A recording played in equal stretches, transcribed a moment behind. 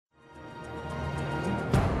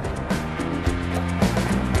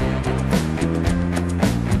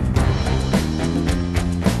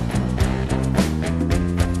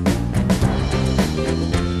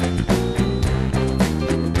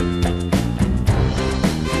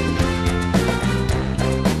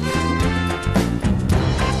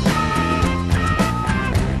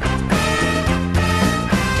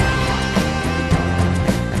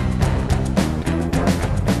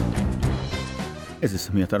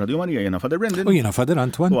ta' Radju Marija, jena Father Brendan. U jiena Father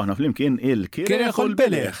Antoine. U aħna flimkien il-Kireh u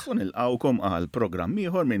l-Bileh. U nilqawkom għal programm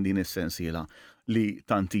ieħor minn din is-sensiela li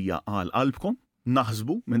tantija għal qalbkom.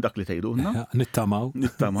 Naħsbu minn dak li tgħidulna.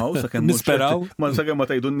 Nittamaw sakemm nisperaw. Ma sakemm ma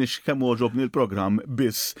tgħidulniex kemm oġobni l-programm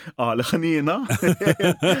biss għal ħaniena.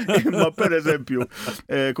 Imma pereżempju,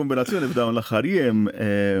 kombinazzjoni f'dawn l-aħħar jiem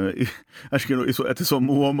għax kienu qisu qed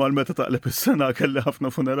isommuhom għal meta taqleb is-sena kelli ħafna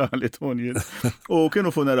funerali Tonjien. U kienu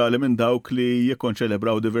funerali minn dawk li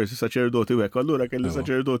jikkonċelebraw diversi saċerdoti u hekk. Allura kelli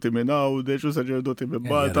saċerdoti minn Għawdex u saċerdoti minn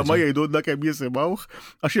Malta ma jgħidulna kemm jisimgħuh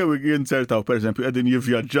għax jew jinsertaw pereżempju qegħdin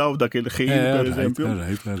jivvjaġġaw dak il-ħin.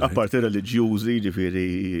 Apparti reliġjużi,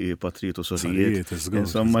 ġifieri patriotu sosijiet,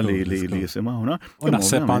 insomma li jisimgħuna. U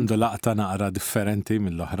naħseb għandu laqta naqra differenti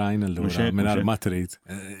mill-oħrajn allura mingħajr ma trid.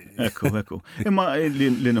 Ekku. Imma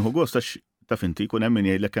li nieħu gost għax taf inti jkun hemm min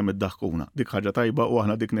jgħidlek kemm iddaħħkuna, dik ħaġa tajba u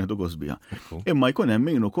aħna dik neħdu gost biha. Imma jkun hemm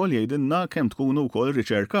min ukoll jgħidilna kemm tkunu wkoll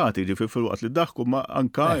riċerkati, ġifieri filwaqt li ddaħħku ma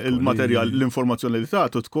anka il-materjal l-informazzjoni li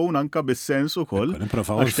tagħtu tkun anka bis-sens ukoll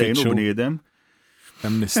għax tgħinu bniedem.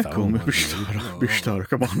 Nistaw. Biex tara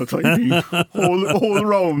kemm aħna tajbin. All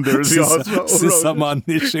rounders. Sissa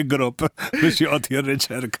m'għandniex xi grupp biex joqgħod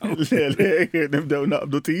jirriċerkaw. Le, nibdew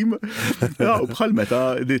naqbdu tim. Bħal meta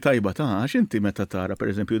li tajba għax inti meta tara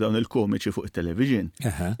pereżempju dawn il-komiċi fuq it-television.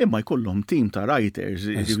 Imma jkollhom tim ta' writers,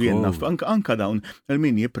 anka dawn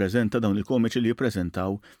min jippreżenta dawn il-komiċi li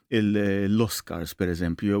jippreżentaw l-Oscars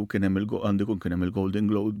pereżempju, jew kien hemm il-Golden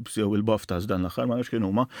Globes jew il-BAFTAs dan l-aħħar ma nafx kien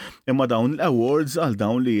huma, imma dawn l-awards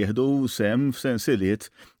dawn li jieħdu sem f'sensiliet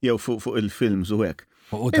jew fuq il-films u hekk.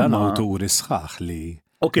 U dan awturi sħaħ li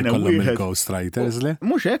kollhom il-ghostwriters li?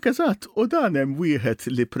 Mhux hekk eżatt, u dan hemm wieħed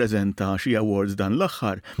li ppreżenta xi awards dan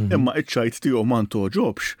l-aħħar, imma iċ-ċajt tiegħu ma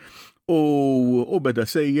ntoġobx. U beda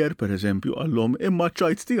sejjer, pereżempju, għallhom imma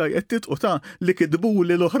ċajt tiegħi qed titqu ta' li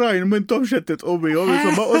kitbuli l-oħrajn m'intomx qed titqu bihom,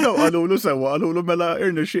 insomma u daw qalulu sewwa, qalulu mela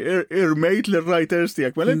irmejt lir-writers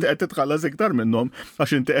tiegħek, mela inti qed titħallas iktar minnhom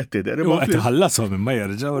għax inti qed tidher. Qed tħallashom imma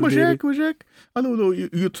jerġgħu. Mhux hekk. Qalulu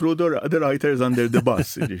you threw the writers under the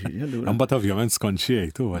bus. Imbagħad ovvjament skont xi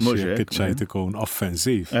jgħid għax jekk iċ-ċajt ikun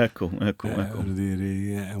offensiv. Ekku.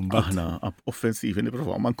 Aħna offensivi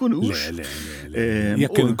nippruvaw ma nkunux.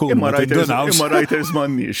 Jekk inkunu imma writers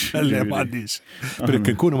m'għandniex. Le m'għandniex.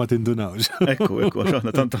 Perché nkunu ma tindunawx. Ekku, għax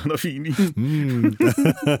aħna tant aħna fini.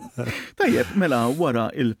 Tajjeb, mela wara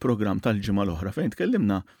il-programm tal-ġimgħa l-oħra fejn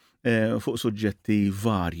tkellimna fuq suġġetti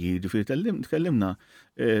varji, ġifieri tkellimna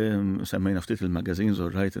semmejna ftit il-magazines u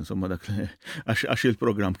rajt insomma dak għax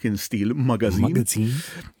il-programm kien stil magazine.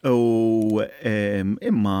 U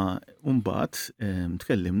imma mbagħad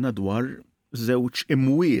tkellimna dwar żewġ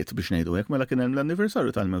imwiet biex ngħidu hekk mela kien hemm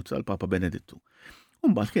l-anniversarju tal-mewt tal-Papa Benedittu.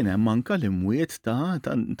 Mbagħad kien hemm anke l-imwiet ta'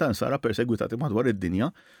 nsara persegwitati madwar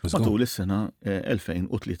id-dinja matul is-sena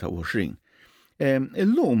 2023.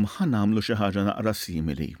 Illum ħannamlu xi ħaġa naqra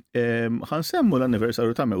simili. Ħansemmu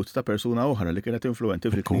l-anniversarju ta' mewt ta' persuna oħra li kienet influenti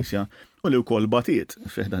fil-Knisja u li wkoll batiet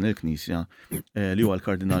fih dan il-Knisja li huwa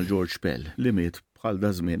l-Kardinal George Pell li miet bħal da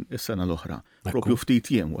żmien is-sena l-oħra, propju ftit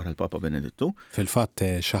jiem wara l-Papa Benedittu. Fil-fatt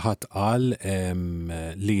xi ħadd qal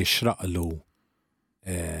li jixraqlu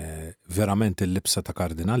verament il-libsa ta'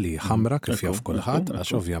 kardinali ħamra kif jaf kulħadd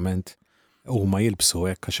għax ovvjament huma jilbsu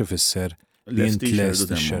hekk għax ifisser li int lest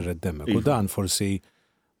xerred demmek. U dan forsi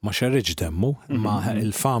ma xerriġ demmu, ma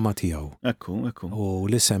il-fama tiegħu. Ekku. U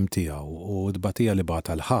l-isem tiegħu u d-batija li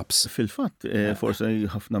bata l-ħabs. Fil-fatt, forsi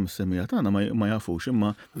ħafna mis-semmija tagħna ma jafux, imma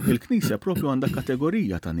il-Knisja propju għandha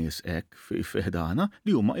kategorija ta' nies hekk fiħdana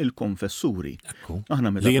li huma il-konfessuri.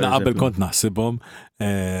 Li jiena qabel kont naħsibhom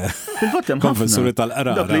fil-fatt hemm konfessuri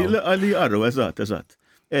tal-qrara. Li qarru, eżatt.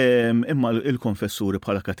 Imma il-konfessuri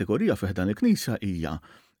bħala kategorija fiħdan il-Knisja hija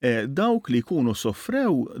dawk li jkunu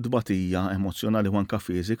soffrew dbatija emozjonali u anka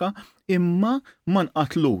fiżika imma ma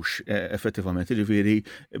nqatlux effettivament, ġifieri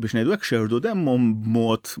biex ngħidu hekk xerdu demmhom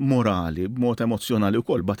b'mod morali, b'mod emozjonali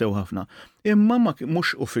wkoll batew ħafna, imma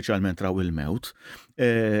mhux uffiċjalment raw il-mewt.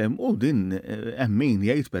 U din hemm min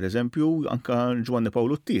jgħid pereżempju anka Ġwanni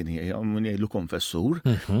Pawlu II jgħidlu konfessur,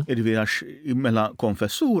 ġifieri għax mela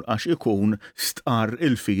konfessur għax ikun stqar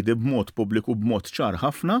il-fidi b'mod pubbliku b'mod ċar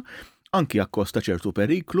ħafna, anki jakkosta ċertu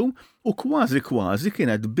periklu u kważi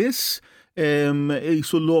kienet biss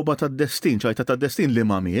jisu l-logħba tad-destin, ċajta tad-destin li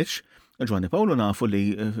ma miex. Ġwanni Pawlu nafu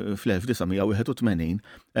li fl-1981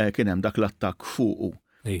 kien hemm dak l-attakk fuqu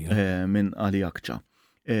minn Ali Akċa.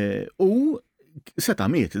 U seta'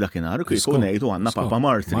 miet dakinhar kieku ngħidu għandna Papa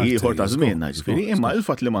Martri ieħor ta' żmienna ġifieri, imma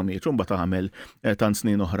il-fatt li ma mietx u mbagħad għamel tant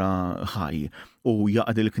snin oħra ħaj u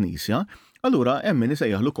jaqad il-Knisja Allura hemm min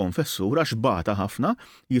isejjaħlu konfessur għax bata ħafna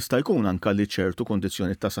jista' jkun anke li ċertu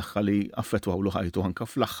kondizzjoni ta' saħħa li affettwawlu ħajtu anke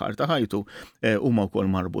fl-aħħar ta' ħajtu huma wkoll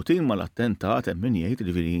marbutin mal-attentat hemm min jgħid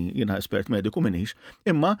jiġifieri jiena espert mediku minix,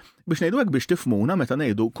 imma biex ngħidu hekk biex tifhmuna meta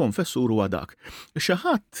ngħidu konfessur huwa dak. Xi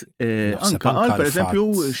ħadd anke qal pereżempju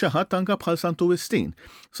xi ħadd anke bħal Sant'Augustin.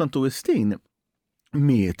 Sant'Augustin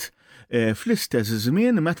miet fl-istess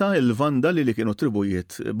żmien meta l-Vandali li kienu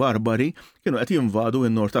tribujiet barbari kienu qed jinvadu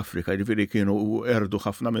n-Nord Afrika, jiġifieri kienu erdu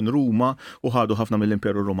ħafna minn Ruma u ħadu ħafna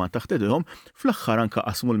mill-Imperu Ruman taħt idejhom, fl-aħħar anke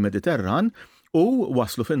qasmu l-Mediterran u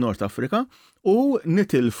waslu fin-Nord Afrika u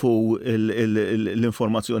nitilfu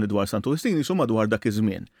l-informazzjoni dwar Sant'Augustin jisu madwar dak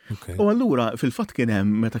iż-żmien. U allura fil-fatt kien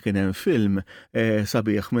hemm meta kien hemm film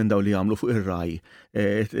sabiħ minn dawn li jagħmlu fuq ir-Rai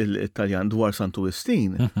Italjan dwar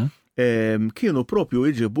Sant'Augustin. Kienu propju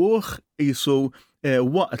iġibuh jisu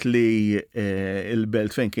waqt li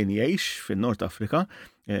il-belt fejn kien jgħix fin-Nord Afrika,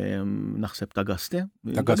 naħseb Tagaste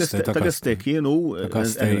kienu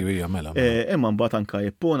imma mbagħad anke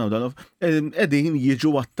Jippona u dan qegħdin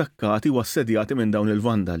jiġu attakkati u assedjati minn dawn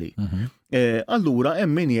il-Vandali. Allura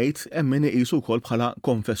hemm min jgħid hemm min iqisu wkoll bħala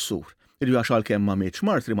konfessur. Għax għalkemm ma mietx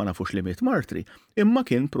martri ma nafux li miet martri, imma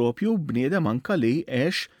kien propju bniedem anke li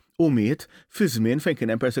għex u miet fi żmien fejn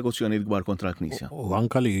kien hemm persekuzzjoni kbar kontra l-Knisja. U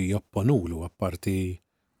anke li jopponulu apparti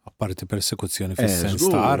persekuzzjoni fis-sens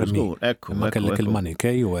ta' armi. Ma kellek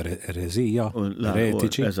il-Manikej u ereżija,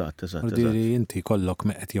 eretiċi. Eżatt. Diri inti kollok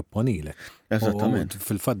meqed jopponilek. Eżattament.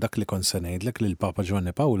 Fil-fatt dak li kont se ngħidlek li l-Papa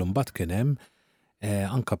Giovanni Paolo mbagħad kien hemm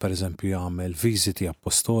anke pereżempju jagħmel viżiti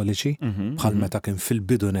apostoliċi bħal meta kien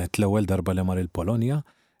fil-bidunet l-ewwel darba li mar il-Polonja,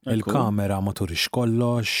 il-kamera ma turix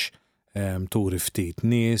kollox, turi ftit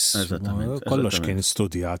nies, kollox kien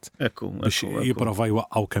studjat biex jipprova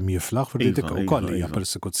jwaqqgħu kemm jiflaħ, dik ukoll hija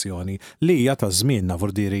persekuzzjoni li hija ta' żmienna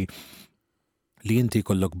vurdiri li inti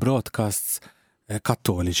jkollok broadcasts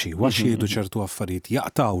kattoliċi, għax jgħidu ċertu affarijiet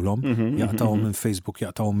jaqtawhom minn Facebook,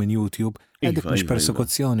 jaqtawhom minn YouTube, dik mhux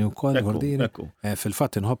persekuzzjoni wkoll vurdiri.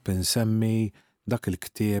 Fil-fatt inħobb insemmi dak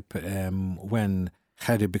il-ktieb When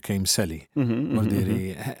Harry Became Sally.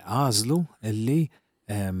 Vurdiri għażlu illi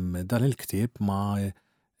dan il-ktieb ma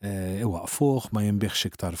iwaqfuh ma jinbiħx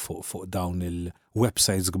iktar fuq dawn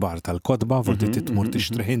il-websites kbar tal-kodba, vordi titmur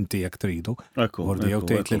tixtrih inti jekk tridu, vordi jew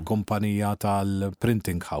tgħid lill-kumpanija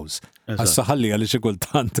tal-printing house. Issa ħalli għal xi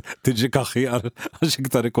kultant tiġi aħjar għax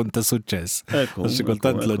iktar ikun ta' suċċess. Għax xi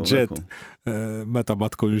kultant l-oġġett meta ma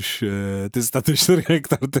tkunx tista' tixtri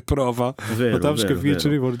iktar tipprova. Ma tafx kif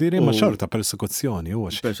jiġri vordiri ma xorta persekuzzjoni huwa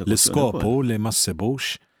l-iskopu li ma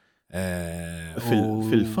ssibux.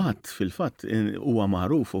 Fil-fatt huwa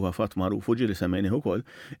magħruf, huwa fatt magħruf u ġieli semmejnieh ukoll,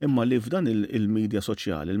 imma li f'dan il-medja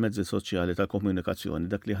soċjali, il-mezzi soċjali tal-komunikazzjoni,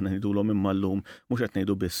 dak li aħna ngħidulhom imma llum mhux qed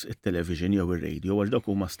ngħidu biss it-television jew ir-radio għax dak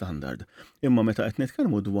huma standard. Imma meta qed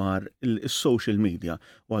nitkellmu dwar is-social media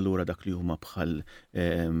u allura dak li huma bħal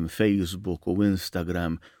Facebook u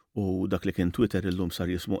Instagram u dak li kien Twitter illum sar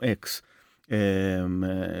jismu X,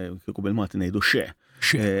 kieku bil-Malti ngħidu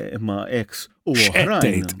imma X u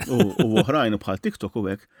oħrajn bħal TikTok u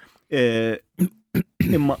hekk.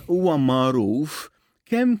 Imma huwa magħruf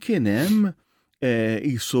kemm kien hemm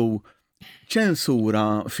qisu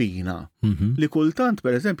ċensura fina. Li kultant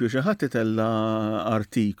pereżempju xi ħadd itella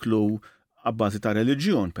artiklu abbażi ta'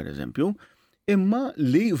 reliġjon pereżempju, imma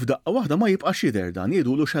li f'daqqa waħda ma jibqax jidher dan,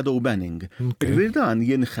 jgħidulu shadow banning. Ġifieri dan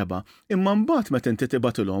jinħeba. Imma mbagħad meta inti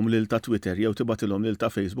tibatilhom lil ta' Twitter jew tibatilhom lil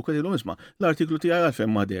ta' Facebook qedilhom isma' l-artiklu tiegħi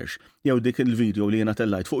għalfejn ma derx, jew dik il-video li jiena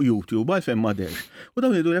tellajt fuq YouTube għalfejn ma derx. U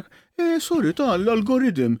dawn jgħidulek, sorry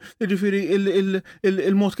l-algoritm, jiġifieri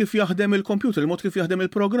il-mod kif jaħdem il-computer, il-mod kif jaħdem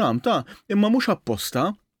il-programm ta' imma mhux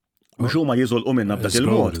apposta. Mux huma jiżolqu minna b'dak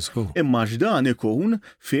il-mod. Imma x'dan ikun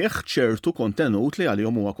fih ċertu kontenut li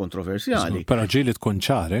għalihom huwa kontroversjali. Però ġieli tkun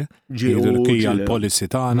ċare, jgħidu hija l-policy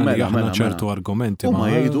tagħna li aħna ċertu argumenti ma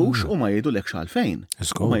jgħidux u ma jgħidulekx għalfejn.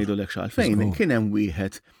 U ma jgħidulekx għalfejn. Kien hemm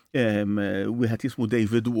wieħed jismu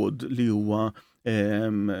David Wood li huwa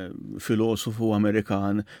filosofu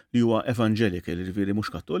Amerikan li huwa evangelical, jiġifieri mhux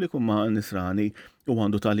kattoliku ma nisrani u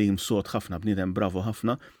għandu tagħlim sod ħafna bniedem bravo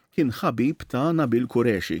ħafna, kien ħabib ta' Nabil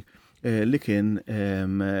Qureshi. Li kien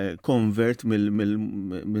konvert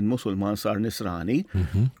mill-Musulman sar Nisrani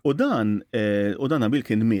u dan Nabil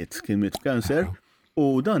kien miet kanser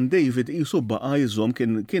u dan David qisu baqa' jżomm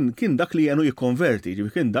kien dak li jenu jikkonverti,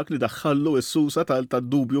 kien dak li daħħallu s-susa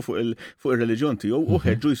tad-dubju fuq ir-reliġjon tiegħu u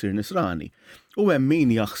ħeġġu jsir Nisrani. U hemm min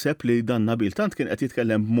jaħseb li dan Nabil tant kien qed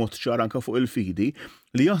jitkellem b'mod ċar anke fuq il-fidi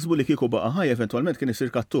li jaħsbu li kieku baqa' ħaj eventwalment kien isir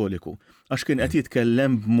Kattoliku għax kien qed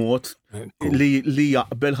jitkellem b'mod li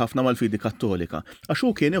jaqbel ħafna mal-fidi Kattolika. Għax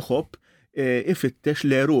hu kien iħobb ifittex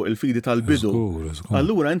l-eru il-fidi tal-bidu.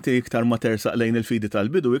 Allura inti iktar ma tersaq lejn il-fidi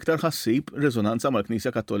tal-bidu, iktar ħassib rezonanza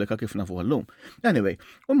mal-Knisja Kattolika kif nafu għallum. Anyway,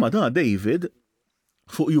 umma da David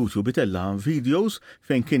fuq YouTube itella videos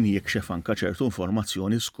fejn kien jikxef anka ċertu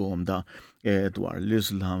informazzjoni skomda dwar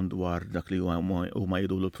l-Islam, dwar dak li huma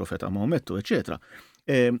jgħidu l-Profeta Maomettu, eċetera.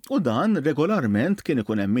 U dan regolarment kien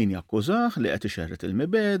ikun hemm min jakkużah li qed ixerret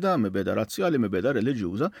il-mibeda razzjali, mibeda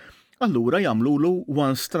reliġjuża. Allura jagħmlulu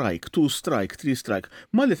 1 strike, 2 strike, 3 strike.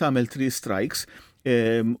 Ma li tagħmel 3 strikes,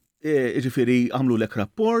 ġifieri għamlulek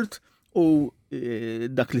rapport u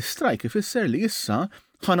dak l-strike ifisser li issa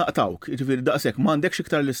ħanaqtawk, ġifieri daqshekk m'għandekx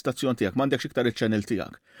iktar l-istazzjon tiegħek, m'għandekx iktar iċ-channel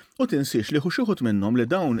tiegħek. U tinsiex li xi wħud minnhom li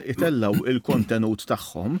dawn itellaw il-kontenut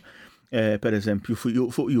tagħhom, per eżempju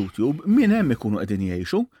fuq YouTube, minn hemm ikunu qegħdin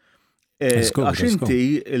jgħixu. Għax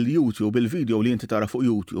inti il-YouTube, il-video li inti tara fuq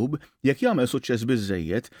YouTube, jekk jagħmel suċċess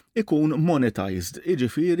biżejjed, ikun monetized,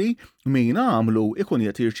 jiġifieri min għamlu ikun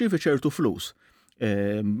qed jirċievi ċertu flus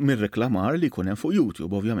mir-reklamar li jkun hemm fuq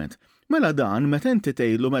YouTube, ovvjament. Mela dan, meta inti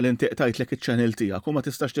tgħidlu mela inti tajtlek iċ-channel tiegħek u ma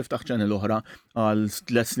tistax tiftaħ channel oħra għal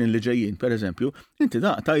 3 snin li ġejjin, pereżempju, inti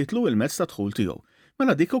tajtlu il-mezz ta' dħul tiegħu.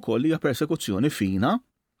 Mela dik ukoll hija persekuzzjoni fina.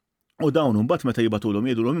 U dawn mbagħad meta jibatulhom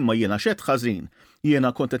jgħidulhom imma jiena xed ħażin, jiena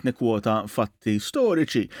kont qed nikkwota fatti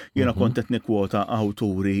storiċi, jiena kont qed nikkwota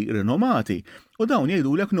awturi rinomati. U dawn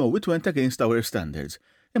jgħidulek no, it went against our standards.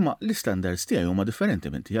 Imma l-standards tiegħi huma differenti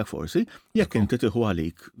minn tiegħek forsi, jekk inti tieħu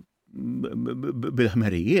għalik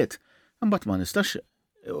bil-ħmerijiet, imbagħad ma nistax.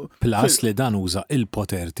 Plus li dan uża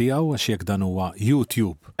il-poter tiegħu għax jekk dan huwa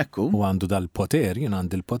YouTube. Ekku. U għandu dal-poter, jien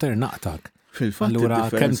għandi l-poter naqtak. Fil-fatt allura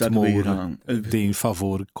kemm tmur din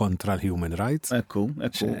favur kontra l-human rights? Ekku.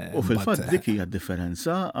 U fil-fatt dik hija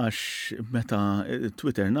d-differenza għax meta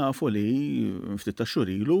Twitter nafu li ftit ta'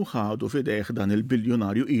 xhur ilu ħadu f'idejh dan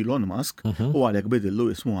il-biljonarju Elon Musk u għalhekk bidillu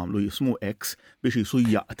jismu jismu X biex jisu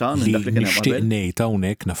jaqta minn dak li kien hemm qabel. Nixtieq ngħid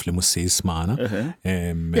hawnhekk naf li mhux se jismana.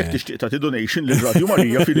 Jekk tixtieq tagħti donation lir-Radju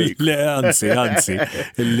Marija fidejk. Le, anzi,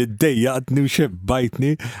 li ddejjaqtni u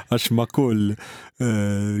xebbajtni għax ma kull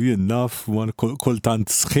jien naf kultant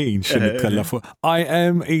sħin xin nitkella fuq I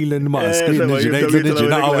am Elon Musk, niġi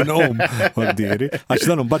naqaw n-om, għaddiri, għax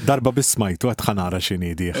dan bad darba bismajtu għat ħanara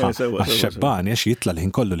xini diħa, għax xebbani, għax jitla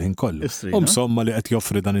l-ħin kollu. Somma li għat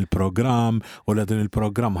joffri dan il-program, u li dan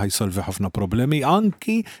il-program ħajsolvi ħafna problemi,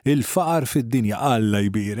 anki il-faqar fid-dinja, Alla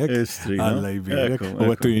jbirek, u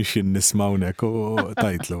għattu jinxin nismawnek, u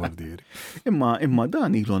tajtlu għaddiri. Imma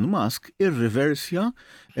dan Elon Musk ir-reversja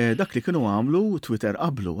dak li kienu għamlu Twitter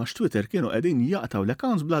qablu, għax Twitter kienu qegħdin jaqtaw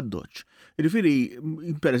l-accounts bla doċ. Jiġifieri,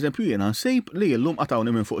 pereżempju jiena nsejb li llum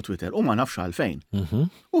qatawni minn fuq Twitter u ma nafx għalfejn.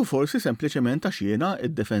 U forsi sempliċement għax jiena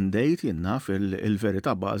iddefendejt jiena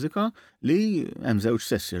fil-verità bażika li hemm żewġ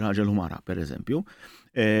sessi raġel u mara, pereżempju.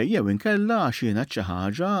 Jew inkella għax jiena xi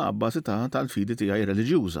ħaġa abbażi tal-fidi tiegħi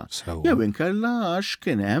reliġjuża. Jew inkella għax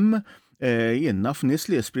kien hemm jien naf nies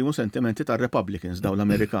li esprimu sentimenti tar-Republicans daw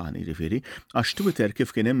l-Amerikani, ġifieri, għax Twitter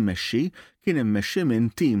kif kien immexxi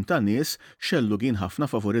minn tim ta' nies xellugin ħafna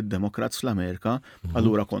favur id-Demokrats fl-Amerika,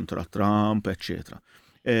 allura kontra Trump, eċċetera.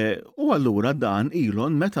 U allura dan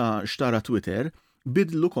Elon meta xtara Twitter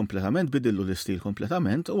bidlu l-istil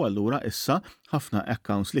kompletament u allura issa ħafna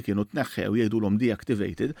accounts li kienu tneħħew jgħidulhom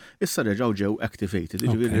deactivated, issa reġgħu ġew activated,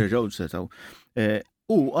 ġifieri reġgħu setgħu.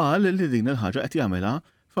 U qal li din il-ħaġa qed jagħmilha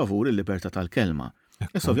favur il-libertà tal-kelma.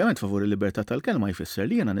 Issa ovvjament favur il-libertà tal-kelma jfisser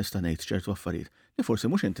li jiena nista' ngħid ċertu affarijiet li forsi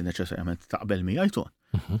mhux inti neċessarjament taqbel miegħi.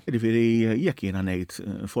 Jiġifieri jekk jiena ngħid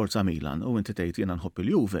Forza Milan u inti tgħid jiena nħobb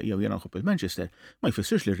il-Juve jew jiena nħobb il-Manchester, ma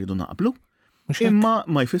jfissirx li rridu naqblu. Imma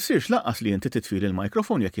ma jfissirx laqqas li inti titfil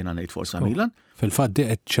il-mikrofon jekk jiena ngħid Forza Milan. Fil-fatt di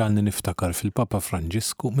qed ċalni niftakar fil-Papa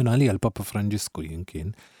Franġisku, minn għalija l-Papa Franġisku jien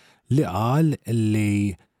kien li qal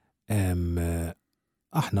li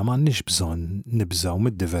aħna m'għandniex bżonn nibżgħu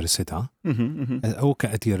mid-diversità. U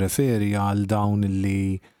qed jirreferi għal dawn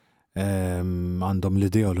li għandhom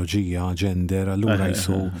l-ideoloġija gender, allura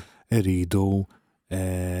jsu iridu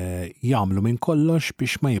jagħmlu minn kollox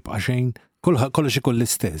biex ma jibqa' xejn, kollox ikun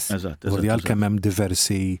l-istess. U għal kemm hemm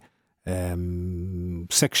diversi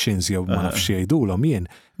sections jew ma nafx jgħidulhom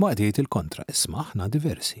jien, ma qed jgħid il-kontra, isma' aħna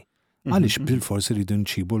diversi. Għalix bil-forsi rridu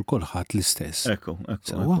nċibu l-kulħadd l-istess. Ekku.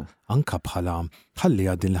 Anka bħala ħalli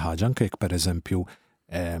għaddin l-ħaġa, anka jekk pereżempju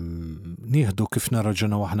nieħdu kif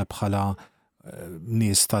narraġunaw aħna bħala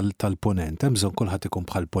nies tal-ponent, hemm bżonn kulħadd ikun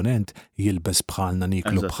bħal-ponent, jilbes bħalna,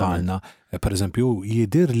 niklu bħalna. Pereżempju,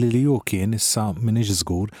 jidir li ju kien issa minix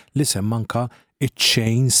żgur li semma anka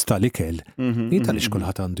iċ-chains tal-ikel. Jitalix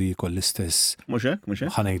kulħadd għandu jikol l-istess. Mhux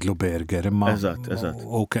hekk? Ħanejdlu burger imma. Eżatt.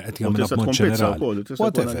 U qed jagħmilha b'mod ġenerali.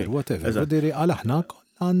 Whatever. Diri għal aħna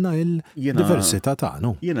għandna il-diversità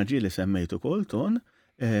tagħna. Jiena ġieli semmejtu kol ton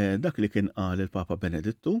dak li kien qal il-Papa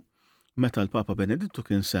Benedittu, meta l-Papa Benedittu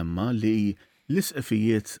kien semma li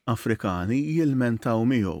l-isqfijiet Afrikani jilmentaw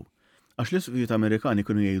miegħu. Għax l-isqfijiet Amerikani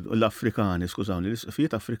kienu jgħidu, l-Afrikani, skużawni,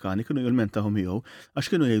 l-isqfijiet Afrikani kienu jilmentaw miegħu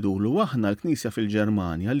għax kienu jgħidulu aħna l-Knisja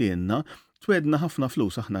fil-Ġermanja li jenna twedna ħafna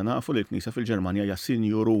flus, aħna nafu li l-Knisja fil-Ġermanja hija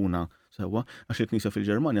sinjuruna sewwa għax il-Knisja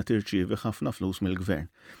fil-Ġermanja tirċievi ħafna flus mill-gvern.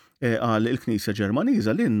 Għal il-Knisja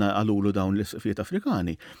Ġermaniża li jenna għalulu dawn l-isqfijiet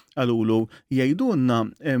Afrikani, għalulu jgħidulna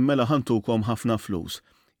mela ħantukom ħafna flus.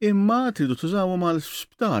 Imma tridu tużawhom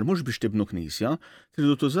għal-sptar mhux biex tibnu knisja,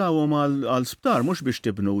 tridu tużawhom għal-sptar mhux biex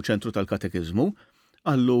tibnu ċentru tal-katekiżmu,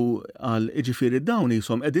 għal ġifieri dawn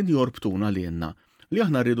ishom qegħdin jorbtuna lilna li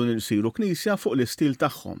aħna rridu nsiru knisja fuq l-istil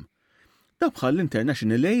tagħhom. Dabħal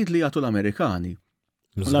l-International Aid li jagħtu l-Amerikani.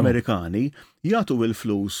 L-Amerikani jagħtu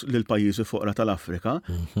il-flus lil pajjiżi foqra tal-Afrika,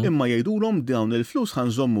 imma jgħidulhom dawn il-flus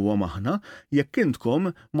ħanżommuhom aħna jekk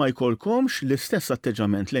intkom ma jkollkomx l-istess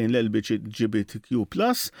atteġġament lejn l-LGBTQ+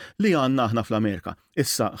 li għandna aħna fl-Amerika.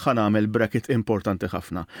 Issa ħanamel bracket importanti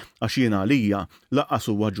ħafna għax jiena għalija laqqas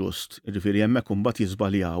huwa ġust, jiġifieri hemmhekk imbagħad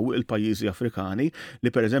jiżbaljaw il-pajjiżi Afrikani li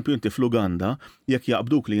pereżempju inti fl-Uganda jekk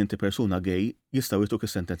jaqbduk li inti persuna gay jistgħu jagħtuk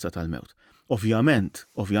is-sentenza tal-mewt.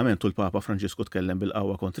 Ovvjament, u l-Papa Franġisku tkellem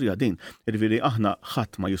bil-qawwa kontrija din, jiġifieri aħna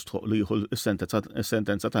ħadd ma jistħoq li jieħu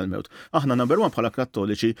s-sentenza tal-mewt. Aħna number 1 bħala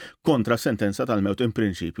Kattoliċi kontra s-sentenza tal-mewt in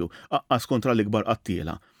prinċipju, aqqas kontra l-ikbar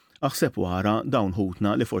qattiela. Aħseb wara dawn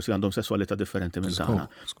ħutna li forsi għandhom sesswalità differenti minn tagħna.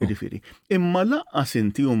 Jiġifieri. Imma laqqas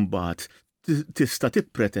inti mbagħad tista'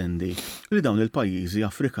 tippretendi li dawn il-pajjiżi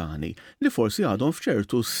Afrikani li forsi għadhom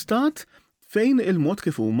f'ċertu stat fejn il-mod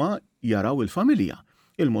kif huma jaraw il-familja.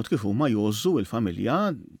 Il-mod kif huma jgħozzu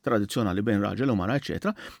il-familja tradizzjonali bejn raġel u mara,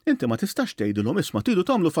 eċetera, inti ma tistax tgħidilhom isma' tridu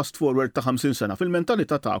tagħmlu fast forward ta' 50 sena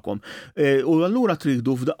fil-mentalità tagħkom. U allura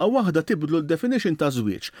tridu f'daqqa waħda tibdlu l-definition ta'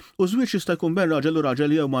 żwieġ. U żwieġ jista' jkun bejn raġel u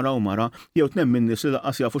raġel jew mara u mara jew tnem min nies li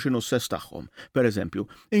laqqas jafu x'inhu s-sess tagħhom. Pereżempju,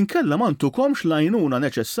 inkella ma ntukomx l-għajnuna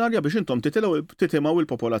neċessarja biex intom titimgħu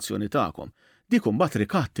il-popolazzjoni tagħkom. Dikum bat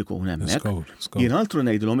rikat ikun hemmhekk. Jien altru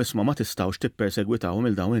ngħidilhom isma' ma tistgħux tippersegwitawhom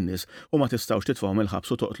il dawn in-nies u ma tistgħux titfgħuhom il-ħabs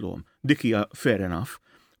u toqtluhom. Dik hija fair enough,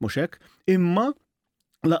 mhux hekk? Imma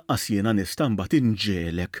laqqas jiena nista' mbagħad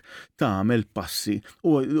inġelek tagħmel passi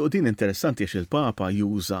u din interessanti għax il-Papa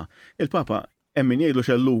juża. Il-Papa hemm min jgħidu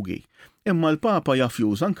xellugi. Imma l-Papa jaf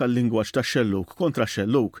juża anke l-lingwaġġ tax-xelluk kontra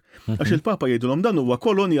x-xelluk. Għax il-Papa jgħidulhom dan huwa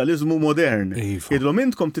kolonjaliżmu modern. Jgħidulhom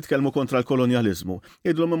intkom titkellmu kontra l-kolonjaliżmu.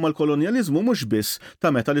 Jgħidulhom imma l-kolonjaliżmu mhux biss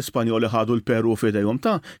ta' meta l-Ispanjoli ħadu l-Peru f'idejhom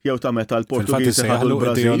jew ta' meta l-Portugiżi ħadu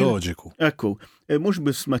l-Brażil. Ekku, mhux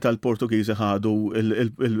biss meta l-Portugiżi ħadu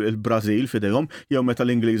l-Brażil f'idejhom jew meta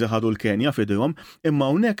l-Ingliżi ħadu l-Kenja f'idejhom, imma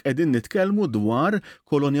hawnhekk qegħdin nitkellmu dwar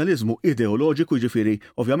kolonjaliżmu ideoloġiku, jiġifieri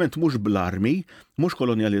ovvjament mhux bl-armi, mhux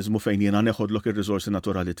kolonjaliżmu fejn jiena neħodlok ir-riżorsi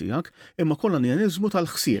naturali tiegħek, imma kolonjaliżmu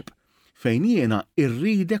tal-ħsieb fejn jiena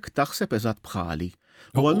irridek taħseb eżatt bħali.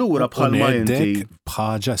 U allura bħalma inti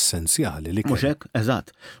bħaġa essenzjali li mhux hekk, eżatt.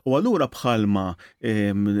 U allura bħalma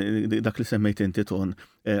dak li semmejt inti ton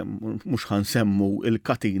mhux ħansemmu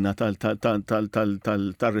il-katina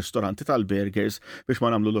tal-ristoranti tal-burgers biex ma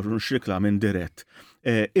nagħmlu l-xrikla minn dirett.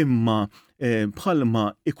 Imma bħalma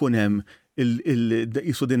ikun hemm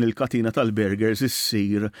jisu din il-katina tal-burgers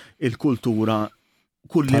issir il-kultura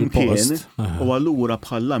kullimkien u allura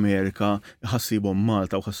bħall-Amerika ħassibhom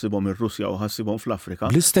Malta u ħassibhom ir-Russja u ħassibhom fl-Afrika.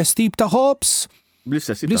 Bl-istess tip ta' ħobs.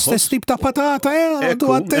 Bl-istess tip ta' patata, għadu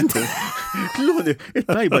attent.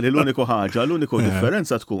 Tajba li l-uniku ħaġa, l-uniku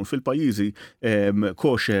differenza tkun fil-pajjiżi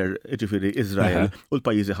kosher, ġifieri Izrael, u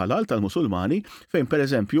l-pajjiżi ħalal tal-Musulmani, fejn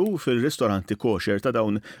pereżempju fil-ristoranti kosher ta'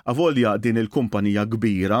 dawn avolja din il-kumpanija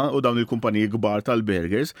kbira u dawn il-kumpaniji kbar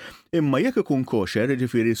tal-burgers, imma jekk ikun kosher,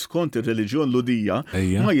 ġifieri skont ir-reliġjon ludija,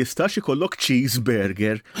 ma jistax ikollok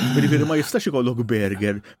cheeseburger, ġifieri ma jistax ikollok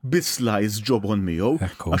burger bis-slice ġobon miegħu,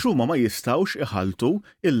 għax huma ma jistgħux iħalltu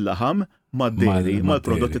il-laħam mad-deri,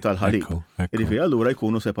 mal-prodotti tal-ħalib. Jiġifieri allura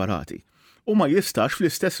jkunu separati. U ma jistax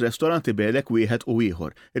fl-istess restorant ibelek wieħed u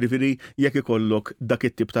ieħor. Jiġifieri jekk ikollok dak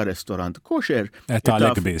it-tip ta' restorant kosher.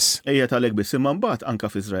 Għalhekk biss. Għalhekk biss imma mbagħad anke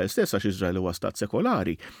f'Iżrael stess għax Iżrael huwa stat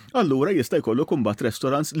sekolari. Allura jista' jkollok imbagħad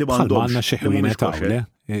restaurants li m'għandhomx xi ħwienet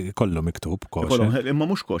kollu miktub kosher. Imma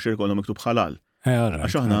mhux kosher kollu miktub ħalal.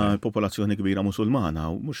 Għax aħna popolazzjoni kbira musulmana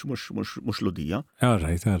u mhux ludija.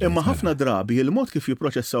 Imma ħafna drabi il-mod kif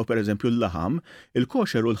jipproċessaw pereżempju l-laħam,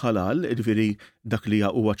 il-koxer u l-ħalal, jiġifieri dak li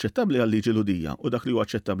huwa aċċettabbli għal liġi ludija u dak li huwa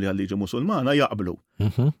aċċettabbli għal liġi musulmana jaqblu.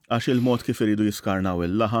 Għax il-mod kif iridu jiskarnaw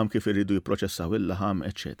il-laħam, kif iridu jipproċessaw il-laħam,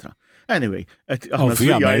 etc. Anyway,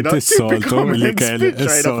 ovvjament is-soltu li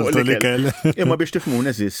kell. Imma biex tifhmu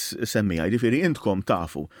eżis semmija, jiġifieri intkom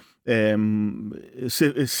tafu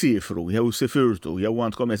sifru, jew sifirtu, jew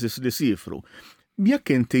għandkom eżis li sifru.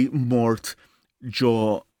 Jekk inti mort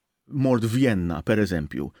Vienna, per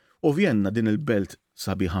eżempju, u Vienna din il-belt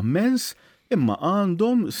sabiħa immens, imma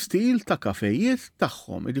għandhom stil ta' kafejiet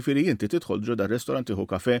tagħhom. Jiġifieri inti tidħol ġodda restorant tieħu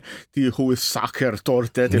kafe, tieħu is-saker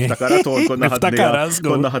torte, tiftakara tort konna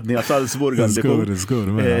ħadnija Salzburg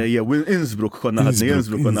għandikom. Jew Innsbruck konna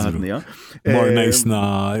ħadnija. Morna jisna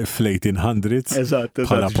fl-1800s. Eżatt,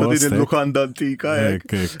 din il-lukanda antika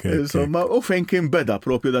hekk. Insomma, u fejn kien beda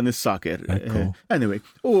propju dan is-saker. Anyway,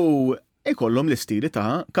 u ikollhom l-istili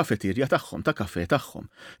ta' kafeterja tagħhom, ta' kafe tagħhom.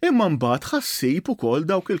 Imma mbagħad ħassib ukoll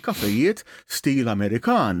dawk il-kafejiet stil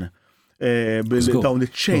Amerikan dawn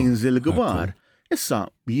iċ-chains il-kbar. Issa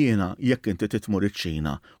jiena jekk inti titmur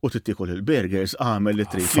iċ-Ċina u tittikol il-burgers għamel li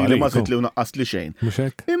trid li ma trid li naqqas li xejn.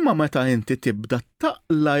 Imma meta inti tibda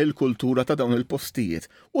taqla l-kultura ta' dawn il-postijiet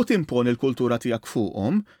u timponi l-kultura tiegħek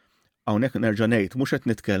fuqhom, hawnhekk nerġa' ngħid mhux qed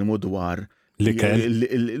nitkellmu dwar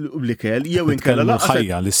l-ikel, jew inkella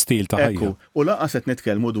l-ħajja, l-istil ta' ħajja. U laqas qed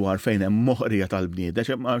nitkellmu dwar fejn hemm moħrija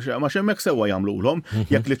tal-bniedem, ma hemmhekk sewwa jagħmluhom,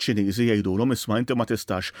 jekk liċ-Ċiniżi jgħidulhom isma' inti ma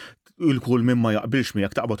tistax il-kull minn ma jaqbilx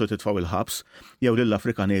miegħek taqbad u titfgħu il-ħabs, jew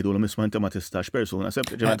lill-Afrikan jgħidulhom isma' inti ma tistax persuna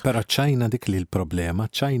sempliċement. Però ċajna dik li l-problema,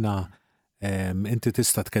 ċajna inti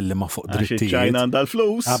tista' tkellima fuq drittijiet. ċajna għandha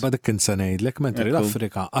l-flus. Dik kien se ngħidlek, mentri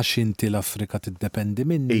l-Afrika għax inti l-Afrika tiddependi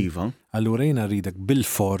minni. Iva. Allura jiena rridek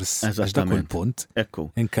bil-fors għax dak il-punt.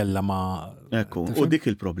 Inkella ma. U dik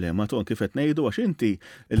il-problema ton kif qed ngħidu għax inti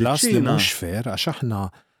Plas li mhux fair għax aħna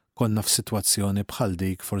konna f'sitwazzjoni bħal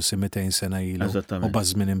dik forsi 200 sena ilu u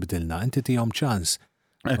bażmin inbidilna. Inti tihom ċans.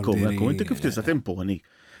 Inti kif tista' timponi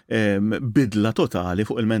bidla totali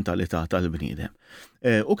fuq il-mentalità tal-bniedem.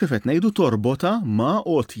 U kif qed ngħidu torbota ma'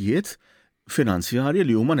 għotjiet finanzjarji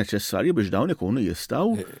li huma neċessarji biex dawn ikunu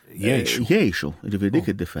jistgħu jgħixu. Ġifieri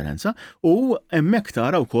dik id-differenza. U hemmhekk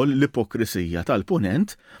tara wkoll l-ipokrisija tal-punent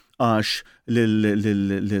għax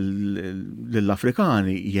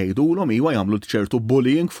lill-Afrikani jgħidulhom iwa jagħmlu ċertu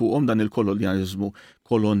bullying fuqhom dan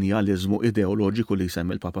il-kolonjaliżmu ideoloġiku li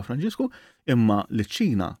jsemmi l-Papa Franġisku, imma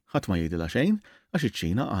liċ-Ċina ħadd ma jgħidilha xejn għax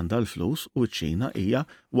iċ-Ċina għandha l-flus u ċ-Ċina hija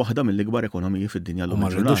waħda mill-ikbar ekonomiji fid-dinja l-lum.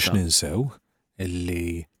 Ma rridux ninsew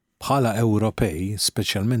illi bħala Ewropej,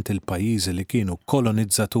 speċjalment il-pajjiżi li kienu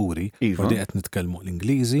kolonizzaturi, u di qed nitkellmu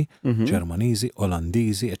l-Ingliżi, Ġermaniżi,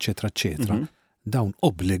 Olandiżi, eċetera, dawn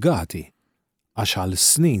obbligati għax għal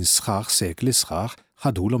snin sħaħ, sekli sħaħ,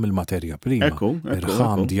 ħadulhom il-materja prima.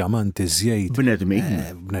 Irħam, diamanti, żjejt,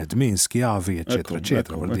 bnedmin, skjavi, eċetera.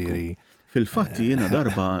 Fil-fatt jiena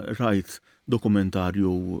darba rajt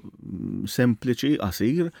dokumentarju sempliċi,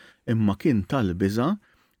 qasir, imma kien tal-biża',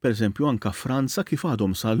 pereżempju anka Franza kif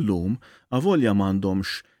għadhom sal-lum, avolja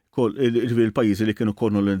m'għandhomx il-pajjiżi li kienu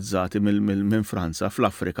kolonizzati minn Franza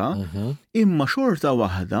fl-Afrika, imma xorta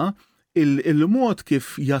waħda il-mod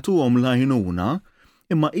kif jagħtuhom l-għajnuna,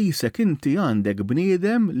 imma qisek inti għandek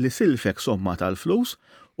bniedem li silfek somma tal-flus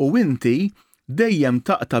u inti dejjem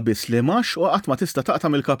taqta biss li max u qatt ma tista' taqta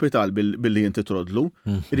mill-kapital billi inti trodlu.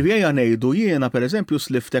 Irvija ngħidu jiena pereżempju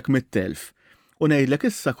sliftek 100,000 u ngħidlek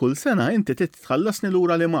issa kull sena inti titħallasni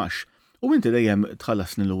lura li max. U inti dejjem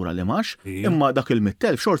tħallasni lura li max, imma dak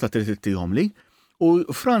il-100,000 xorta trid tittihom li. U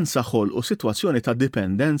Franza ħolqu sitwazzjoni ta'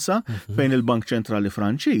 dipendenza fejn il-Bank Ċentrali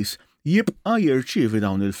Franċiż jibqa' jirċievi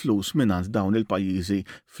dawn il-flus mingħand dawn il-pajjiżi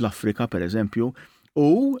fl-Afrika pereżempju. U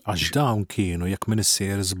għax dawn kienu jekk min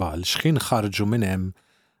issir żball x'kien ħarġu minn hemm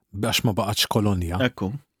biex ma baqgħetx kolonja.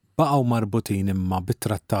 Baqgħu marbutin imma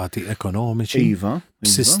bit-trattati ekonomiċi,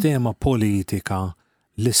 b'sistema politika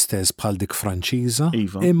l-istess bħal dik Franċiża,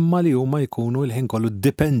 imma li huma jkunu l-ħin kollu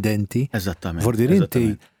dipendenti. Vordir inti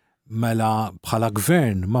mela bħala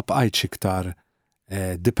gvern ma bqajtx iktar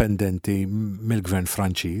dipendenti mill-gvern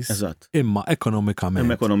Franċiż, imma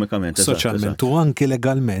ekonomikament, soċjalment u anki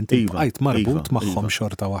legalment bqajt marbut magħhom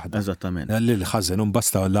xorta waħda. Eżattament. Li l-ħażen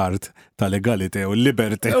imbasta l-art ta' legalità u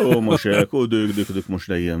l-libertà. U mhux hekk u dik mhux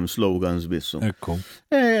dejjem slogans biss.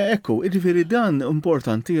 Ekku, jiġifieri dan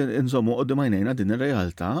importanti insommu qudiem għajnejna din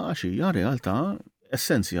ir-realtà għax hija realtà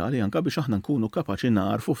essenzjali anke biex aħna nkunu kapaċi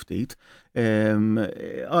narfu ftit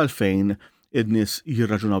għalfejn id-nies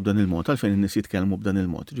jirraġunaw b'dan il-mod, għalfejn in-nies jitkellmu b'dan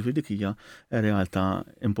il-mod. Ġifieri dik hija realtà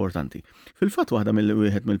importanti. Fil-fatt waħda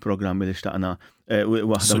wieħed mill-programmi li xtaqna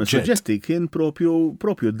waħda mis-suġġetti kien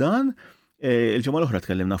propju dan il-ġimgħa l-oħra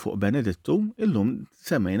tkellimna fuq Benedittu, illum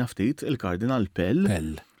semmejna ftit il-Kardinal Pell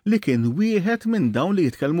li kien wieħed minn dawn li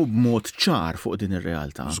jitkellmu b'mod ċar fuq din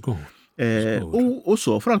ir-realtà. U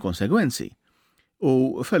sofra l-konsegwenzi.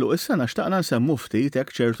 U fellu, is-sena xtaqna nsemmu ftit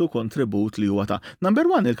hekk ċertu kontribut li huwa ta' number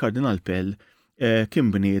 1 il-Kardinal Pell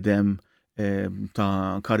kien bniedem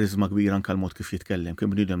ta' karizma kbira anke l-mod kif jitkellem, kien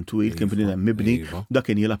bniedem twil, kien bniedem mibni, dak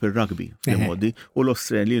kien jilgħab ir-rugby fil-modi u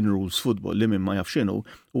l-Australian Rules Football li minn ma jaf x'inhu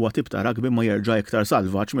huwa tip ta' rugby ma jerġa' iktar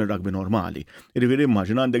salvaġġ minn rugby normali. Jiġifieri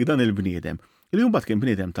immaġina għandek dan il-bniedem. Il-jum kien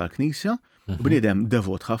bniedem tal-Knisja, bniedem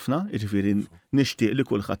devot ħafna, jiġifieri nixtieq li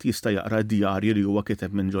kulħadd jista' jaqra d-djarji li huwa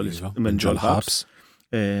kiteb minn ġol ħabs.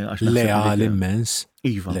 Leal immens,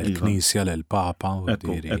 l-Knisja, l-Papa,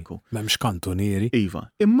 m'hemmx kantunieri. Iva,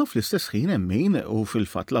 imma fl-istess ħin hemm min u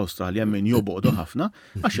fil-fatt l-Awstralja min jobodu ħafna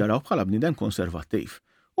għax jaraw bħala bniedem konservattiv.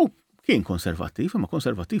 U kien konservattiv, imma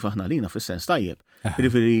konservattiv aħna lina fis-sens tajjeb.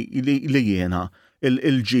 Jiġifieri li jiena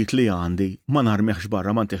il-ġit li għandi ma narmeħx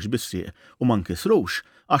barra ma nteħx bissieq u ma nkisrux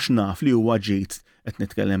għax naf li huwa ġit qed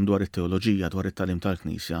nitkellem dwar it-teoloġija, dwar it-talim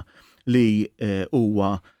tal-Knisja li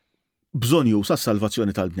huwa bżonn jusa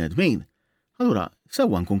s-salvazzjoni tal-bnedmin. Allura,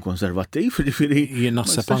 sewwa nkun konservattiv, jiġifieri. Jien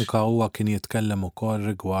naħseb anke huwa kien jitkellem ukoll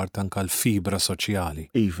rigward anke l-fibra soċjali.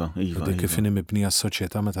 Iva. Kif inhi mibnija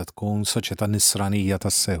s-soċjetà meta tkun soċjetà nisranija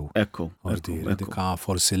tas-sew. Ekku. Dika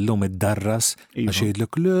forsi llum iddarras għax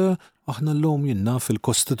jgħidlek le aħna llum jinnna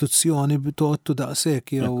fil-Kostituzzjoni bitottu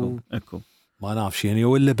daqshekk jew. Ekku. Ma nafx jien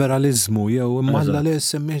jew il-liberalizmu jew imma le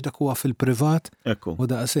semmiex dak huwa fil-privat. U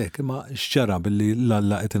daqshekk imma x'ġara billi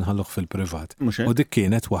l-Alla qed inħalluh fil-privat. U dik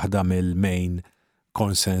kienet waħda mill-main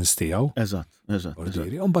consens tiegħu. Eżatt.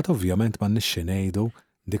 U mbagħad ovvjament ma nixxi ngħidu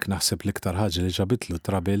dik naħseb l-iktar ħaġa li ġabitlu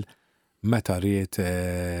trabil meta ried